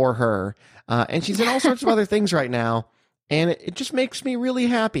made it for her, and she's in all sorts of other things right now, and it just makes me really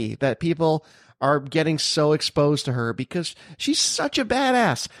happy that people are getting so exposed to her because she's such a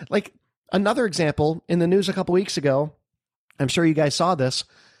badass. Like another example in the news a couple weeks ago, I'm sure you guys saw this,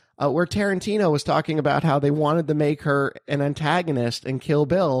 where Tarantino was talking about how they wanted to make her an antagonist in Kill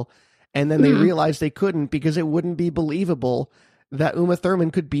Bill, and then they realized they couldn't because it wouldn't be believable that Uma Thurman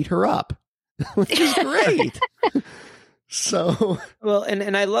could beat her up, which is great. So well,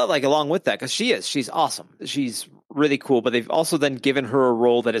 and I love along with that because she's awesome. She's really cool, but they've also then given her a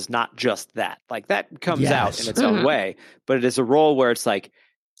role that is not just that. Like that comes out in its own way, but it is a role where it's like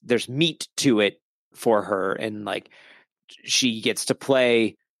there's meat to it for her, and like she gets to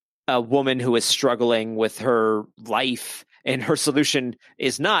play a woman who is struggling with her life, and her solution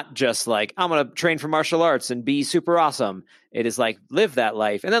is not just like I'm gonna train for martial arts and be super awesome. It is like live that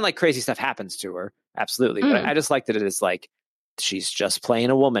life, and then like crazy stuff happens to her. Absolutely. But I just like that it is like she's just playing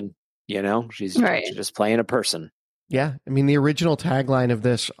a woman, she's just playing a person. Yeah. I mean, the original tagline of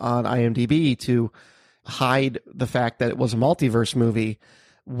this on IMDb to hide the fact that it was a multiverse movie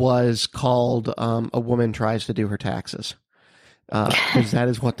was called A Woman Tries to Do Her Taxes. Because that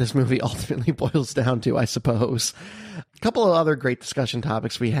is what this movie ultimately boils down to, I suppose. A couple of other great discussion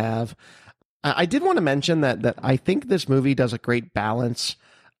topics we have. I did want to mention that I think this movie does a great balance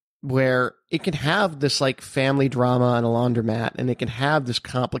where it can have this like family drama and a laundromat, and it can have this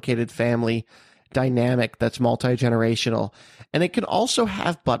complicated family dynamic that's multi-generational, and it can also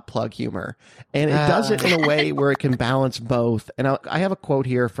have butt plug humor, and it does it in a way where it can balance both. And I have a quote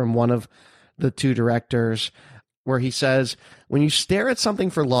here from one of the two directors. where he says, when you stare at something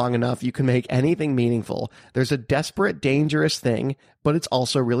for long enough, you can make anything meaningful. There's a desperate, dangerous thing, but it's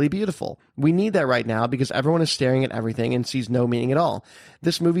also really beautiful. We need that right now because everyone is staring at everything and sees no meaning at all.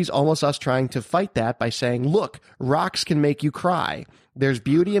 This movie's almost us trying to fight that by saying, look, rocks can make you cry. There's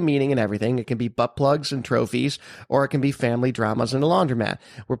beauty and meaning in everything. It can be butt plugs and trophies, or it can be family dramas in a laundromat.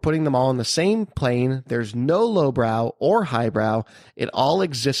 We're putting them all in the same plane. There's no lowbrow or highbrow. It all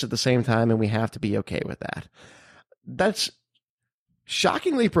exists at the same time, and we have to be okay with that. That's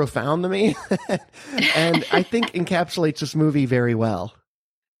shockingly profound to me, and I think encapsulates this movie very well.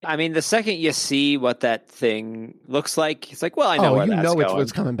 I mean, the second you see what that thing looks like, it's like, well, I know where that's it's going.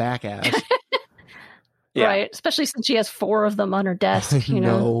 what's coming back as. Yeah. Right, especially since she has 4 of them on her desk, you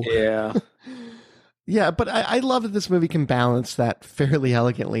know. Yeah. Yeah, but I love that this movie can balance that fairly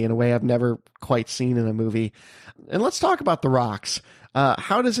elegantly in a way I've never quite seen in a movie. And let's talk about the rocks.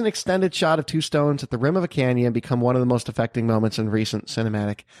 How does an extended shot of 2 stones at the rim of a canyon become one of the most affecting moments in recent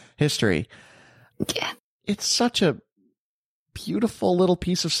cinematic history? Yeah. It's such a beautiful little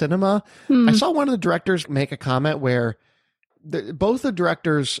piece of cinema. I saw one of the directors make a comment where both the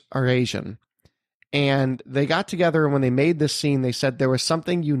directors are Asian, and they got together, and when they made this scene, they said there was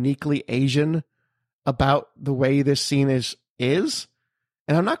something uniquely Asian about the way this scene is.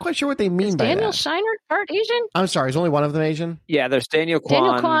 And I'm not quite sure what they mean by Daniel that. Scheinert part Asian? I'm sorry, is only one of them Asian? Yeah, there's Daniel Kwan.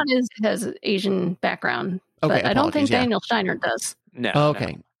 Daniel Kwan has an Asian background, but I don't think Daniel Scheinert does. No.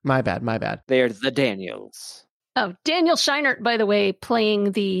 Okay, no. My bad. They're the Daniels. Oh, Daniel Scheinert, by the way,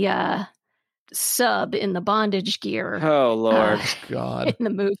 playing the sub in the bondage gear. Oh, Lord. God. In the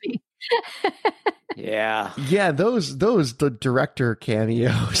movie. Yeah. Yeah, those the director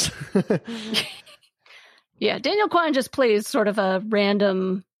cameos. Yeah, Daniel Kwan just plays sort of a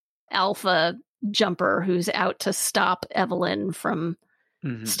random alpha jumper who's out to stop Evelyn from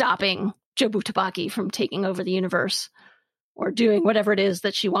stopping Jobu Tabaki from taking over the universe or doing whatever it is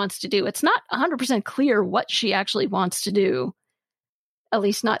that she wants to do. It's not 100% clear what she actually wants to do, at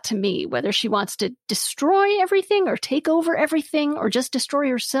least not to me, whether she wants to destroy everything or take over everything or just destroy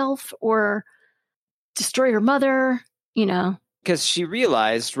herself or destroy her mother, you know. Because she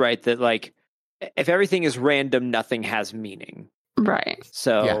realized, right, that like, if everything is random, nothing has meaning. Right.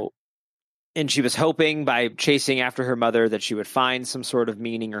 So, and she was hoping by chasing after her mother that she would find some sort of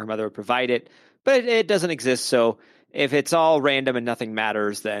meaning or her mother would provide it, but it doesn't exist. So if it's all random and nothing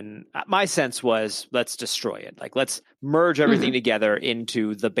matters, then my sense was let's destroy it. Like let's merge everything together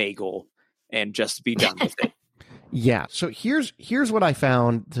into the bagel and just be done with it. Yeah. So here's what I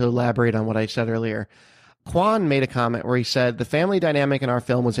found to elaborate on what I said earlier. Kwan made a comment where he said the family dynamic in our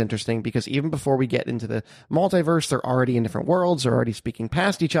film was interesting because even before we get into the multiverse, they're already in different worlds. They're already speaking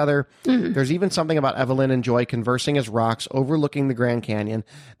past each other. There's even something about Evelyn and Joy conversing as rocks overlooking the Grand Canyon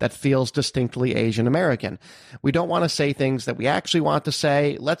that feels distinctly Asian American. We don't want to say things that we actually want to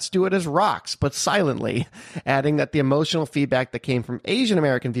say. Let's do it as rocks, but silently, adding that the emotional feedback that came from Asian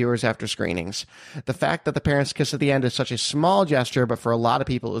American viewers after screenings. The fact that the parents kiss at the end is such a small gesture, but for a lot of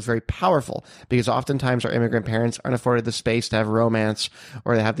people, it was very powerful because oftentimes our immigrant parents aren't afforded the space to have romance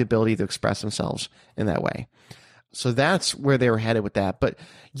or they have the ability to express themselves in that way. So that's where they were headed with that. But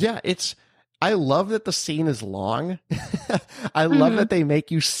yeah, I love that the scene is long. I love that they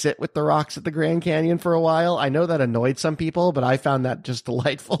make you sit with the rocks at the Grand Canyon for a while. I know that annoyed some people, but I found that just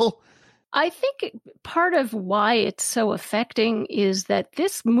delightful. I think part of why it's so affecting is that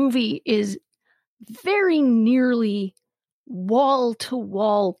this movie is very nearly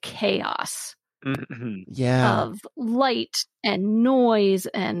wall-to-wall chaos. Yeah. Of light and noise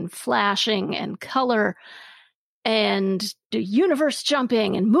and flashing and color and the universe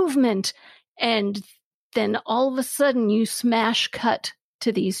jumping and movement. And then all of a sudden you smash cut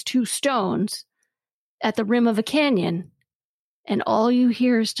to these 2 stones at the rim of a canyon. And all you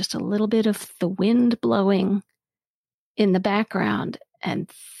hear is just a little bit of the wind blowing in the background. And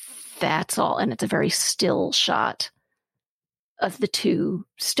that's all. And it's a very still shot of the 2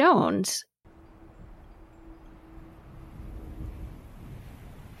 stones.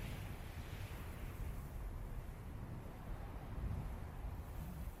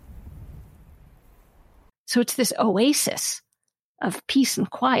 So it's this oasis of peace and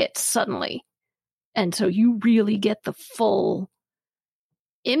quiet suddenly. And so you really get the full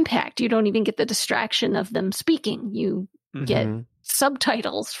impact. You don't even get the distraction of them speaking. You get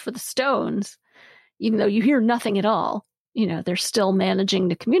subtitles for the stones, even though you hear nothing at all. You know, they're still managing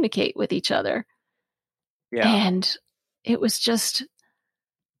to communicate with each other. Yeah. And it was just,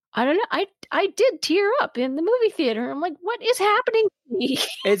 I don't know. I did tear up in the movie theater. I'm like, what is happening to me?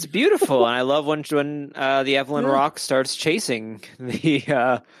 It's beautiful, and I love when the Evelyn Rock starts chasing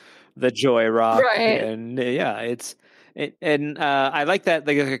the the Joy Rock, Right. and I like that.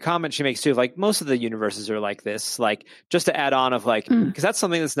 Like a comment she makes too, of like most of the universes are like this. Like just to add on of like, because that's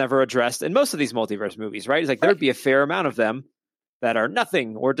something that's never addressed in most of these multiverse movies, right? It's like there'd be a fair amount of them that are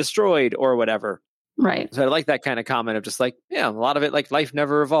nothing or destroyed or whatever. Right. So I like that kind of comment of just like, yeah, a lot of it, like life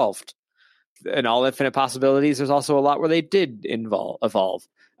never evolved. And all infinite possibilities, there's also a lot where they did evolve.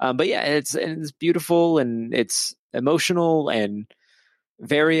 But yeah, it's beautiful and it's emotional and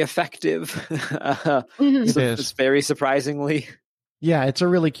very effective. It is. It's very surprisingly. Yeah, it's a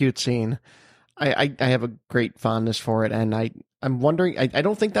really cute scene. I have a great fondness for it, and I'm wondering. I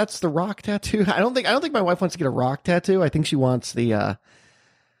don't think that's the Rock tattoo. I don't think my wife wants to get a Rock tattoo. I think she wants the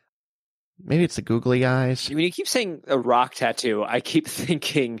maybe it's the googly eyes. When you keep saying a Rock tattoo, I keep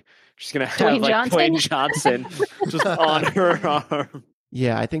thinking she's gonna have Dwayne like Johnson? Dwayne Johnson just on her arm.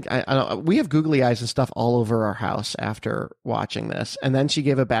 Yeah, I think I don't. We have googly eyes and stuff all over our house after watching this, and then she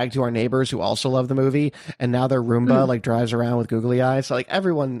gave a bag to our neighbors who also love the movie, and now their Roomba like drives around with googly eyes. So like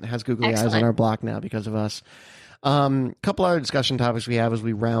everyone has googly eyes on Excellent. our block now because of us. Couple other discussion topics we have as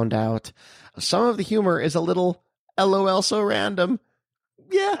we round out. Some of the humor is a little LOL so random.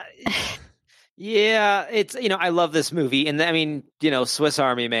 Yeah, Yeah, it's I love this movie, and I mean Swiss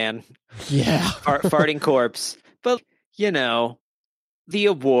Army Man, yeah. farting corpse, but the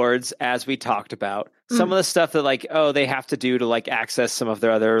awards, as we talked about, some of the stuff that like, oh, they have to do to like access some of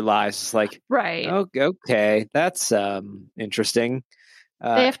their other lives. It's like, Right. oh, okay, that's interesting.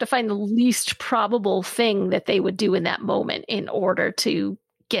 They have to find the least probable thing that they would do in that moment in order to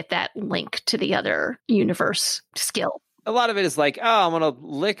get that link to the other universe skill. A lot of it is like, oh, I'm going to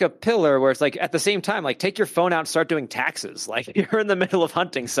lick a pillar, where it's like at the same time, like take your phone out and start doing taxes. Like you're in the middle of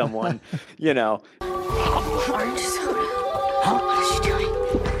hunting someone, Orange soda. Huh? What is she doing?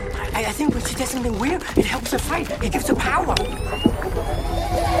 I think when she does something weird, it helps her fight. It gives her power.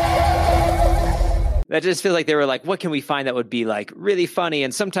 That just feels like they were like, what can we find that would be like really funny?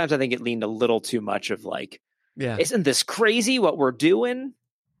 And sometimes I think it leaned a little too much of like, Yeah. isn't this crazy what we're doing?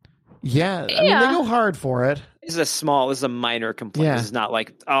 Yeah. I mean, they go hard for it. This is a minor complaint. Yeah. This is not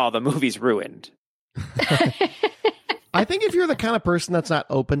like, oh, the movie's ruined. I think if you're the kind of person that's not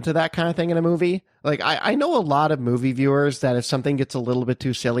open to that kind of thing in a movie, like I know a lot of movie viewers that if something gets a little bit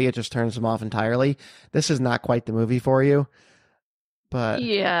too silly, it just turns them off entirely. This is not quite the movie for you. But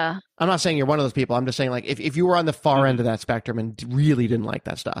Yeah. I'm not saying you're one of those people. I'm just saying like if you were on the far end of that spectrum and really didn't like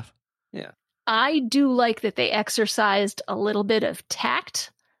that stuff. Yeah. I do like that they exercised a little bit of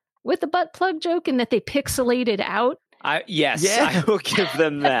tact with the butt plug joke and that they pixelated out Yes, Yeah. I will give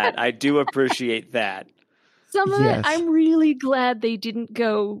them that. I do appreciate that. some of Yes. it. I'm really glad they didn't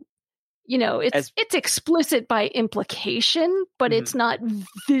go, it's explicit by implication, but it's not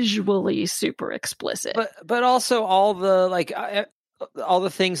visually super explicit. But also all the like all the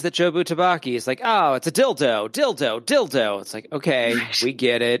things that Jobu Tabaki is like, oh, it's a dildo. It's like, okay, we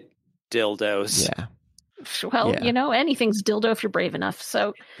get it. Dildos. Yeah. Well, Yeah. anything's dildo if you're brave enough.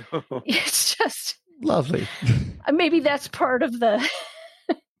 So it's just Lovely. maybe that's part of the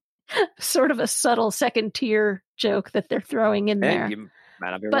sort of a subtle second tier joke that they're throwing in there. You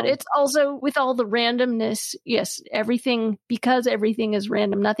might not be But wrong. it's also with all the randomness. Yes, because everything is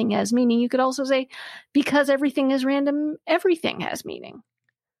random, nothing has meaning. You could also say because everything is random, everything has meaning,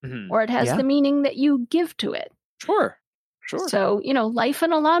 or it has Yeah. the meaning that you give to it. Sure. So, life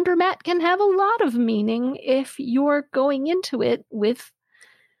in a laundromat can have a lot of meaning if you're going into it with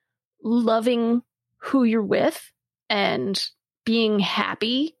loving who you're with and being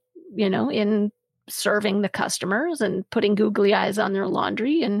happy, in serving the customers and putting googly eyes on their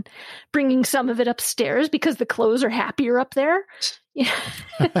laundry and bringing some of it upstairs because the clothes are happier up there.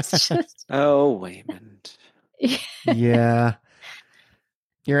 It's just, Oh, Waymond. Yeah.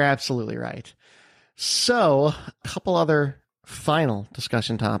 You're absolutely right. So, a couple other final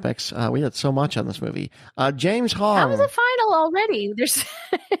discussion topics. We had so much on this movie. James Hong. how is it final already? There's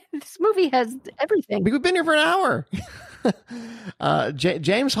this movie has everything. We've been here for an hour.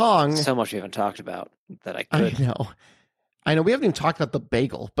 James Hong. So much we haven't talked about that I I could. know. We haven't even talked about the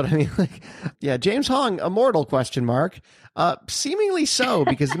bagel, but I mean, like, yeah, James Hong, immortal ? Seemingly so,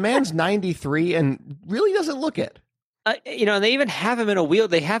 because the man's 93 and really doesn't look it. And they even have him in a wheel.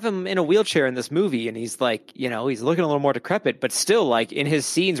 They have him in a wheelchair in this movie, and he's like, he's looking a little more decrepit, but still, like in his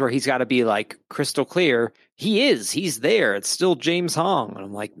scenes where he's got to be like crystal clear, he's there. It's still James Hong, and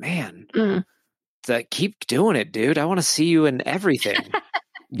I'm like, man, keep doing it, dude. I want to see you in everything.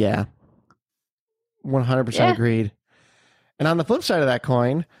 Yeah, 100% agreed. And on the flip side of that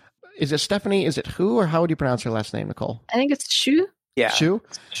coin, is it Stephanie? Is it who, or how would you pronounce her last name, Nicole? I think it's Shu. Yeah, Shu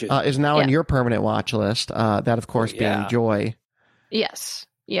is now on your permanent watch list. That, of course, being Joy. Yes.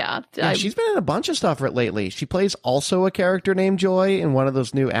 Yeah. Yeah, she's been in a bunch of stuff lately. She plays also a character named Joy in one of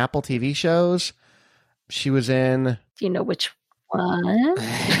those new Apple TV shows. She was in... Do you know which one?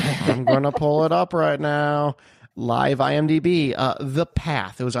 I'm going to pull it up right now. Live IMDb. The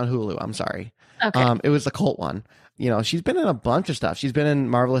Path. It was on Hulu. I'm sorry. Okay. It was the cult one. You know, she's been in a bunch of stuff. She's been in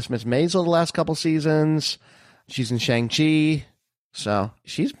Marvelous Miss Maisel the last couple seasons. She's in Shang-Chi. So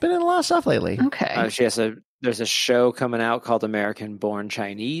she's been in a lot of stuff lately. Okay. There's a show coming out called American Born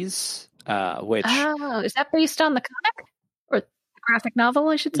Chinese, which... Oh, is that based on the comic? Or the graphic novel,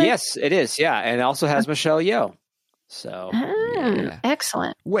 I should say? Yes, it is. Yeah. And it also has Michelle Yeoh. So... Yeah.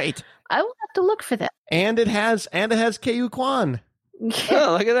 Excellent. Wait. I will have to look for that. And it has Keiyu Kwan.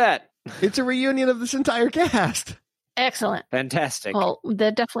 Oh, look at that. It's a reunion of this entire cast. Excellent. Fantastic. Well, they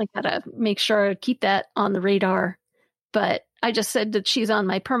definitely got to make sure to keep that on the radar. But I just said that she's on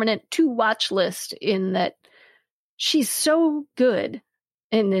my permanent to-watch list in that she's so good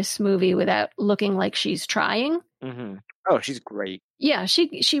in this movie without looking like she's trying. Mm-hmm. Oh, she's great. Yeah,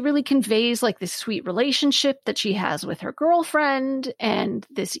 she really conveys like this sweet relationship that she has with her girlfriend and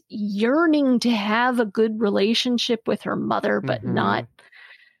this yearning to have a good relationship with her mother, but not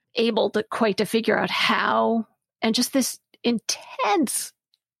able to quite to figure out how. And just this intense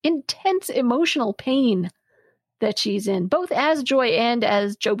emotional pain that she's in, both as Joy and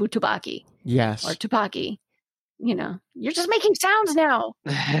as Jobu Tupaki. Yes. Or Tupaki. You know, you're just making sounds now.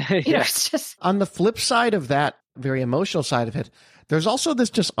 You know, it's just... On the flip side of that, very emotional side of it, there's also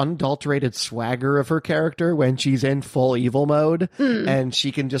this just unadulterated swagger of her character when she's in full evil mode and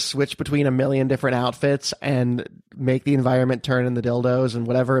she can just switch between a million different outfits and make the environment turn in the dildos and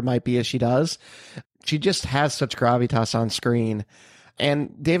whatever it might be as she does. She just has such gravitas on screen.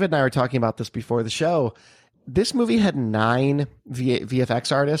 And David and I were talking about this before the show. This movie had 9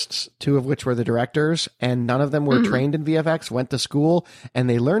 VFX artists, 2 of which were the directors, and none of them were trained in VFX, went to school, and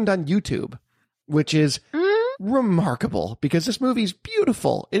they learned on YouTube, which is remarkable because this movie's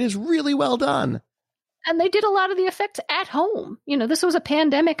beautiful. It is really well done. And they did a lot of the effects at home. You know, this was a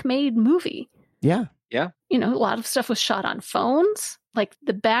pandemic-made movie. Yeah. Yeah. You know, a lot of stuff was shot on phones. Like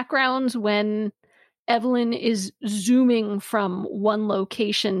the backgrounds when Evelyn is zooming from one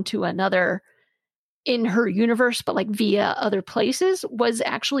location to another in her universe, but like via other places, was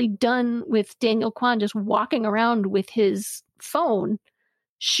actually done with Daniel Kwan just walking around with his phone,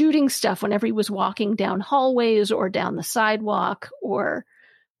 shooting stuff whenever he was walking down hallways or down the sidewalk or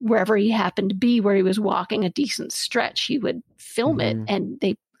wherever he happened to be, where he was walking a decent stretch. He would film it, and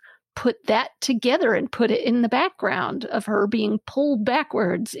they put that together and put it in the background of her being pulled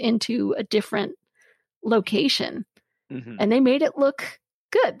backwards into a different location. And they made it look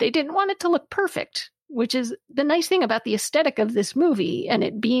good. They didn't want it to look perfect, which is the nice thing about the aesthetic of this movie and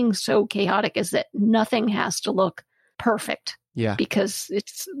it being so chaotic, is that nothing has to look perfect. Yeah. Because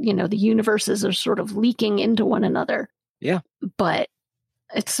it's, you know, the universes are sort of leaking into one another. Yeah. But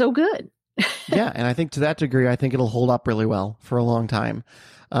it's so good. Yeah. And I think to that degree, I think it'll hold up really well for a long time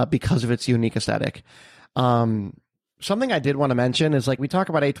because of its unique aesthetic. Something I did want to mention is, like, we talk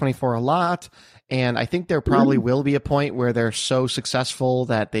about A24 a lot, and I think there probably will be a point where they're so successful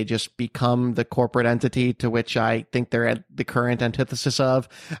that they just become the corporate entity to which I think they're at the current antithesis of.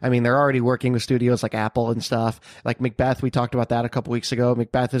 I mean, they're already working with studios like Apple and stuff. Like Macbeth, we talked about that a couple weeks ago.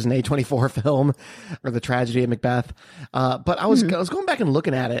 Macbeth is an A24 film, or The Tragedy of Macbeth. But I was going back and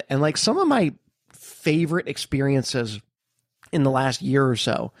looking at it, and like some of my favorite experiences in the last year or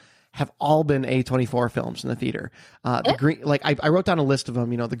so have all been A24 films in the theater. The Green, like I wrote down a list of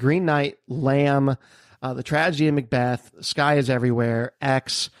them, you know, The Green Knight, Lamb, The Tragedy of Macbeth, Sky is Everywhere,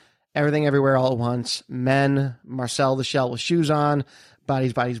 X, Everything Everywhere All at Once, Men, Marcel the Shell with Shoes On,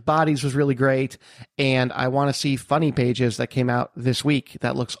 Bodies, Bodies, Bodies was really great. And I Want to See Funny Pages that came out this week.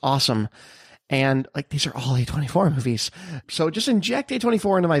 That looks awesome. And like, these are all A24 movies. So just inject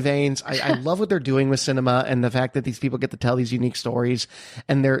A24 into my veins. I love what they're doing with cinema and the fact that these people get to tell these unique stories,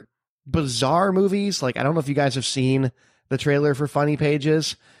 and they're bizarre movies. Like, I don't know if you guys have seen the trailer for Funny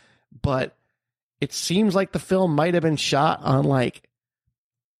Pages, but it seems like the film might have been shot on like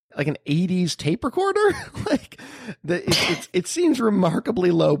an 80s tape recorder. Like it seems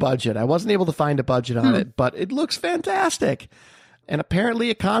remarkably low budget. I wasn't able to find a budget on it, but it looks fantastic. And apparently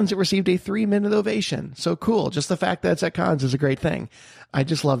at Cannes, it received a 3-minute ovation. So cool. Just the fact that it's at Cannes is a great thing. I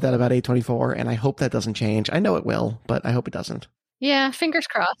just love that about A24, and I hope that doesn't change. I know it will, but I hope it doesn't. Yeah, fingers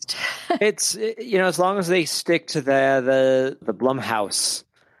crossed. It's, you know, as long as they stick to the Blumhouse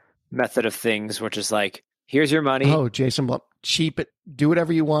method of things, which is like, here's your money. Oh, Jason Blum, cheap it, do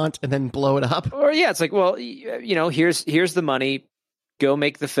whatever you want, and then blow it up. Or yeah, it's like, well, you know, here's the money. Go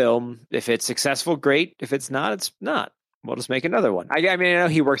make the film. If it's successful, great. If it's not, it's not. we'll just make another one. I mean, I know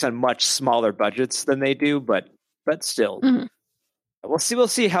he works on much smaller budgets than they do, but still, we'll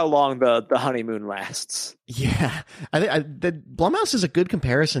see how long the honeymoon lasts. Yeah, the Blumhouse is a good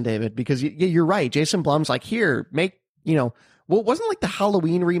comparison, David, because you're right. Jason Blum's like, here, make, wasn't like the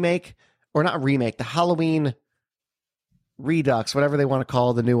Halloween remake, or not remake, the Halloween Redux, whatever they want to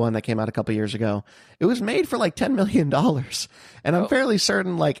call the new one that came out a couple years ago. It was made for like $10 million, and I'm fairly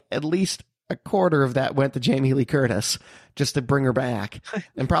certain like at least a quarter of that went to Jamie Lee Curtis just to bring her back,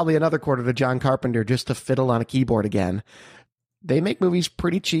 and probably another quarter to John Carpenter just to fiddle on a keyboard again. They make movies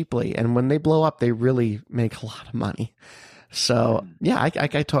pretty cheaply, and when they blow up, they really make a lot of money. So yeah, I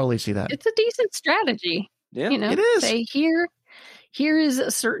totally see that. It's a decent strategy. Yeah, it is. Say here is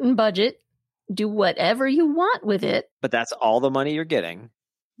a certain budget. Do whatever you want with it. But that's all the money you're getting.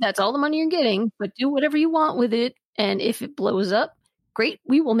 That's all the money you're getting, but do whatever you want with it. And if it blows up, great,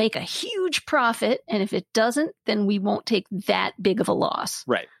 we will make a huge profit. And if it doesn't, then we won't take that big of a loss.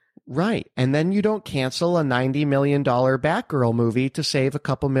 Right. And then you don't cancel a $90 million Batgirl movie to save a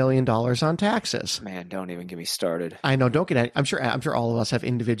couple $1 million on taxes. Man, don't even get me started. I know. Don't get. I'm sure all of us have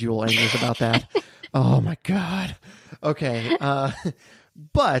individual angers about that. Oh my God. Okay.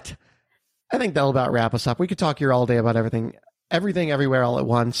 But I think that'll about wrap us up. We could talk here all day about everything, everywhere, all at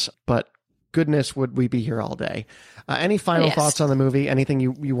once. But goodness, would we be here all day? Any final thoughts on the movie? Anything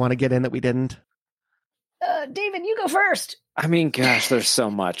you want to get in that we didn't? David, you go first. I mean, gosh, there's so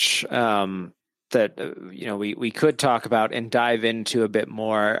much that we could talk about and dive into a bit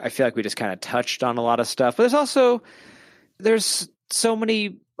more. I feel like we just kind of touched on a lot of stuff, but there's so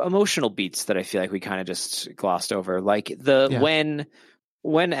many emotional beats that I feel like we kind of just glossed over, like when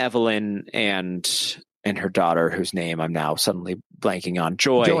Evelyn and her daughter, whose name I'm now suddenly blanking on,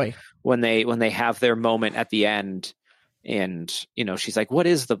 Joy. when they have their moment at the end. And, she's like,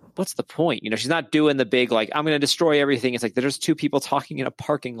 what's the point? She's not doing the big, like, I'm going to destroy everything. It's like, there's two people talking in a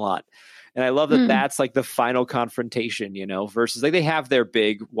parking lot. And I love that that's like the final confrontation, versus like they have their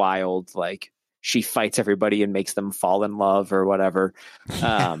big, wild, like she fights everybody and makes them fall in love or whatever.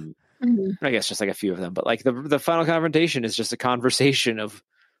 I guess just like a few of them, but like the final confrontation is just a conversation of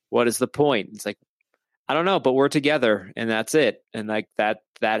what is the point? It's like, I don't know, but we're together and that's it. And like that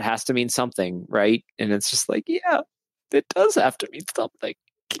has to mean something. Right. And it's just like, yeah. It does have to mean something.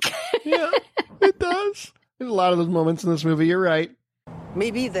 Yeah, it does. There's a lot of those moments in this movie. You're right.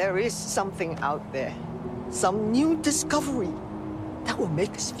 Maybe there is something out there, some new discovery that will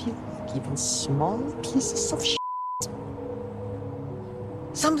make us feel like even small pieces of shit.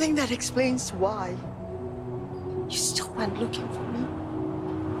 Something that explains why you still went looking for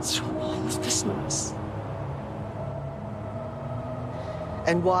me through all of this noise.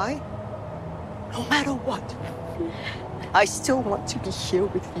 And why? No matter what, I still want to be here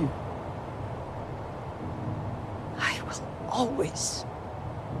with you. I will always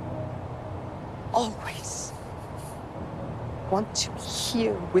want to be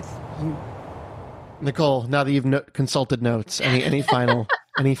here with you. Nicole, now that you've consulted notes, any final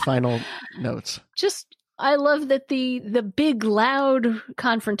notes? Just, I love that the big loud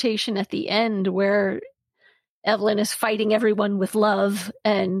confrontation at the end where Evelyn is fighting everyone with love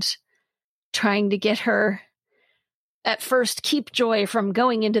and trying to get her at first keep Joy from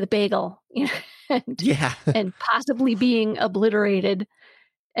going into the bagel, and possibly being obliterated.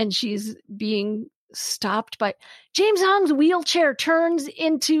 And she's being stopped by James Hahn's wheelchair turns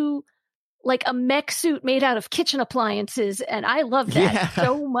into like a mech suit made out of kitchen appliances. And I love that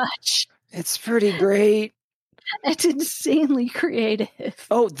so much. It's pretty great. It's insanely creative.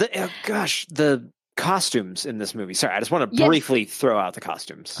 Oh, the costumes in this movie. Sorry, I just want to briefly throw out the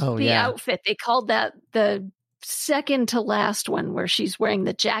costumes. Oh, the outfit. They called that the second to last one, where she's wearing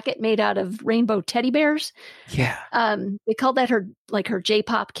the jacket made out of rainbow teddy bears. Yeah. They called that her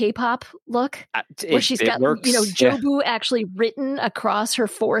J-pop, K-pop look, where she's got works. Jobu actually written across her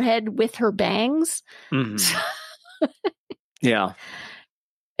forehead with her bangs. Mm-hmm. Yeah.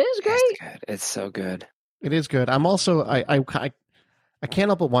 It was great. It's good. It's so good. It is good. I'm also I can't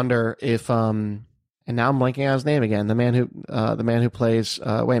help but wonder if and now I'm blanking on his name again. The man who plays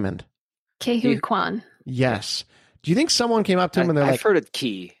Waymond. Ke Huy Quan. Yes. Do you think someone came up to him and they're I've like, heard it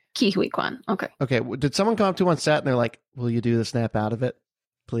Ke Huy Quan. Okay. Okay. Did someone come up to him on set and they're like, will you do the snap out of it,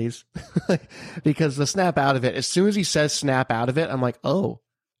 please? Because the snap out of it, as soon as he says snap out of it, I'm like, oh,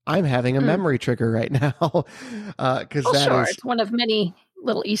 I'm having a memory trigger right now. Because it's one of many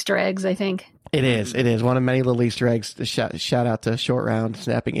little Easter eggs, I think. It is. It is one of many little Easter eggs. Shout out to Short Round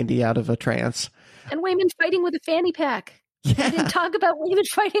snapping Indy out of a trance. And Waymond fighting with a fanny pack. Yeah. We didn't talk about Waymond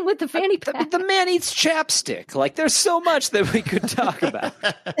fighting with the fanny pack. The man eats chapstick. Like, there's so much that we could talk about.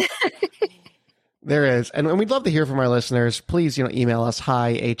 There is. And we'd love to hear from our listeners. Please, email us,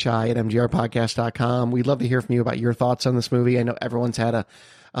 hi@mgrpodcast.com. We'd love to hear from you about your thoughts on this movie. I know everyone's had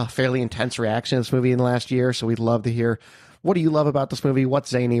a fairly intense reaction to this movie in the last year, so we'd love to hear, what do you love about this movie? What's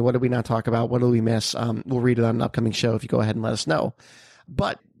zany? What did we not talk about? What did we miss? We'll read it on an upcoming show if you go ahead and let us know.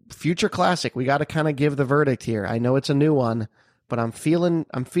 But future classic, we got to kind of give the verdict here. I know it's a new one, but I'm feeling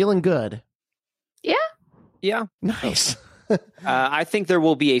good. Yeah. Yeah. Nice. I think there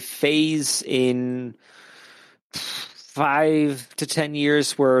will be a phase in 5 to 10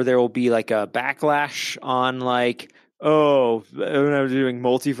 years where there will be like a backlash on like, oh, when I'm doing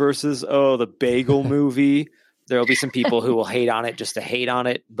multiverses, oh, the Bagel movie. There will be some people who will hate on it just to hate on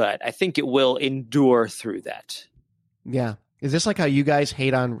it, but I think it will endure through that. Yeah. Is this like how you guys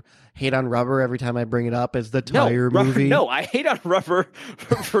hate on Rubber every time I bring it up as the tire movie? No, I hate on Rubber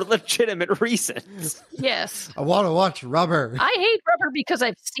for legitimate reasons. Yes. I want to watch Rubber. I hate Rubber because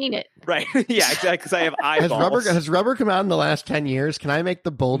I've seen it. Right. Yeah, exactly, because I have eyeballs. Has Rubber come out in the last 10 years? Can I make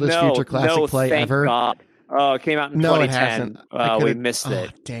the boldest future classic play thank ever? God. Oh, it came out in 2010. It hasn't. We missed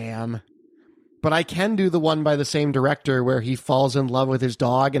it. Damn. But I can do the one by the same director where he falls in love with his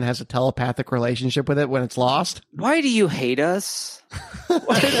dog and has a telepathic relationship with it when it's lost. Why do you hate us?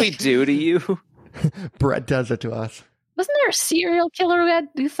 What did we do to you? Brett does it to us. Wasn't there a serial killer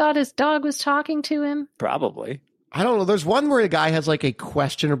who thought his dog was talking to him? Probably. I don't know. There's one where a guy has like a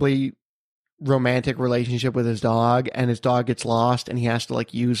questionably romantic relationship with his dog, and his dog gets lost, and he has to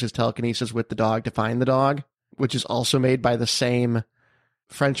like use his telekinesis with the dog to find the dog, which is also made by the same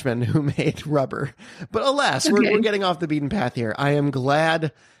Frenchman who made Rubber. But alas, we're getting off the beaten path here. I am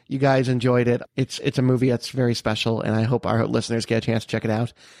glad you guys enjoyed it. It's a movie that's very special, and I hope our listeners get a chance to check it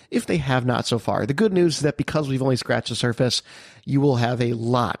out if they have not so far. The good news is that because we've only scratched the surface, you will have a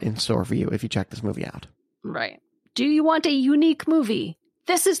lot in store for you if you check this movie out. Right. Do you want a unique movie?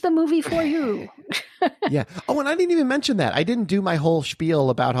 This is the movie for you. Yeah. Oh, and I didn't even mention that. I didn't do my whole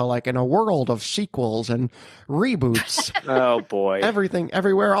spiel about how, like, in a world of sequels and reboots, oh boy, everything,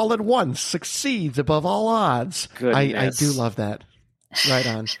 everywhere, all at once succeeds above all odds. I do love that. Right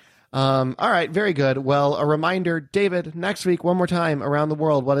on. All right. Very good. Well, a reminder, David, next week, one more time, Around the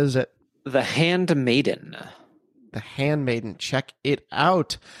World. What is it? The Handmaiden. The Handmaiden. Check it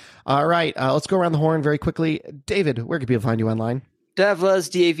out. All right. Let's go around the horn very quickly. David, where can people find you online? Davluz,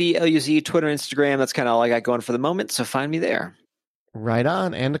 DAVLUZ, Twitter, Instagram. That's kind of all I got going for the moment, so find me there. Right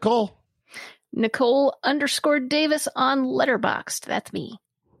on. And Nicole? Nicole_Davis on Letterboxd. That's me.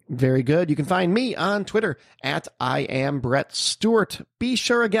 Very good. You can find me on Twitter at I am Brett Stewart. Be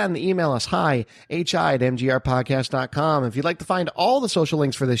sure again to email us hi@mgrpodcast.com. If you'd like to find all the social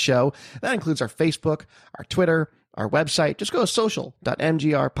links for this show, that includes our Facebook, our Twitter, our website. Just go to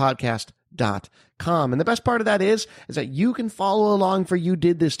social.mgrpodcast.com. And the best part of that is that you can follow along for You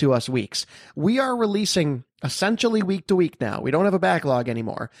Did This to Us weeks. We are releasing essentially week to week now. We don't have a backlog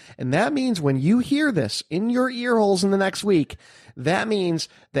anymore. And that means when you hear this in your ear holes in the next week, that means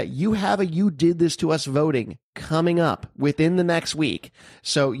that you have a You Did This to Us voting coming up within the next week.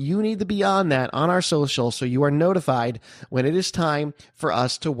 So you need to be on that on our social so you are notified when it is time for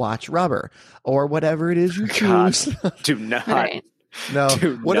us to watch Rubber or whatever it is you choose. Do not. Right. No.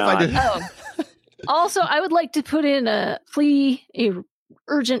 What if I did? Also, I would like to put in a plea, a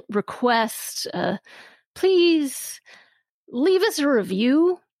urgent request. Please leave us a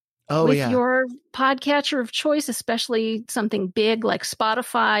review with your podcatcher of choice, especially something big like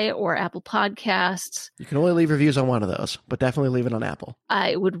Spotify or Apple Podcasts. You can only leave reviews on one of those, but definitely leave it on Apple.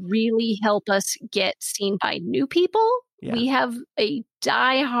 It would really help us get seen by new people. Yeah. We have a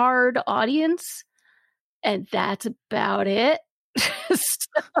diehard audience, and that's about it.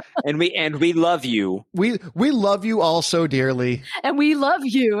 And we love you. We love you all so dearly. And we love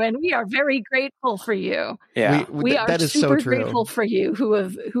you, and we are very grateful for you. Yeah. We are that is super so true. Grateful for you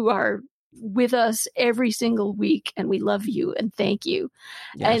who are with us every single week, and we love you and thank you.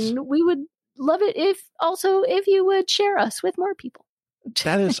 Yes. And we would love it if you would share us with more people.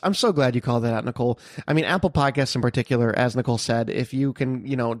 I'm so glad you called that out, Nicole. I mean, Apple Podcasts in particular, as Nicole said, if you can,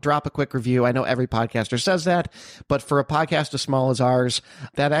 drop a quick review. I know every podcaster says that, but for a podcast as small as ours,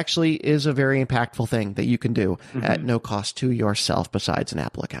 that actually is a very impactful thing that you can do at no cost to yourself besides an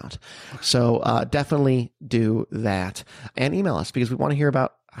Apple account. So definitely do that and email us because we want to hear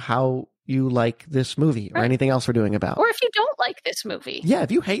about how you like this movie or anything else we're doing about. Or if you don't like this movie. Yeah,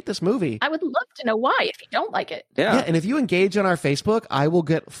 if you hate this movie. I would love to know why if you don't like it. Yeah. And if you engage on our Facebook, I will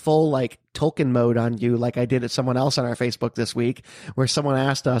get full like Tolkien mode on you like I did at someone else on our Facebook this week, where someone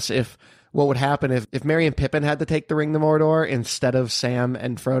asked us what would happen if Merry and Pippin had to take the ring to Mordor instead of Sam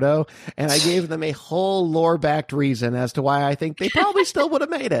and Frodo. And I gave them a whole lore-backed reason as to why I think they probably still would have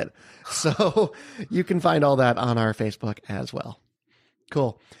made it. So you can find all that on our Facebook as well.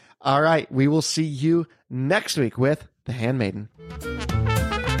 Cool. All right. We will see you next week with The Handmaiden.